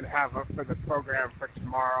and have it for the program for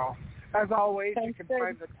tomorrow. As always, you can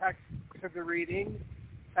find the text to the reading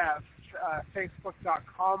at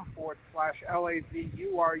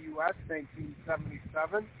facebook.com/LAZURUS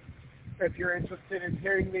 1977. If you're interested in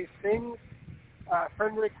hearing these things,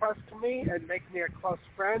 friend request to me and make me a close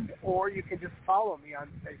friend, or you can just follow me on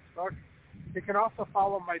Facebook. You can also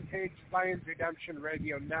follow my page, Zion's Redemption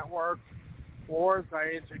Radio Network, or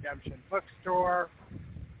Zion's Redemption Bookstore,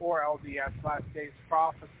 or LDS Last Days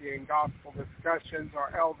Prophecy and Gospel Discussions,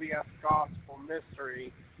 or LDS Gospel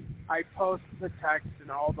Mystery. I post the text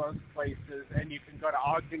in all those places, and you can go to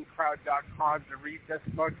ogdencrowd.com to read this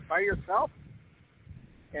book by yourself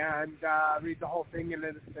and read the whole thing in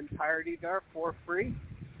its entirety there for free.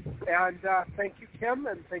 And thank you, Kim,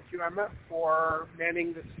 and thank you, Emma, for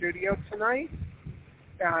manning the studio tonight.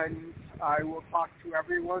 And I will talk to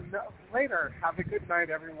everyone later. Have a good night,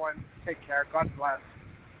 everyone. Take care. God bless.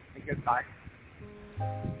 And goodbye.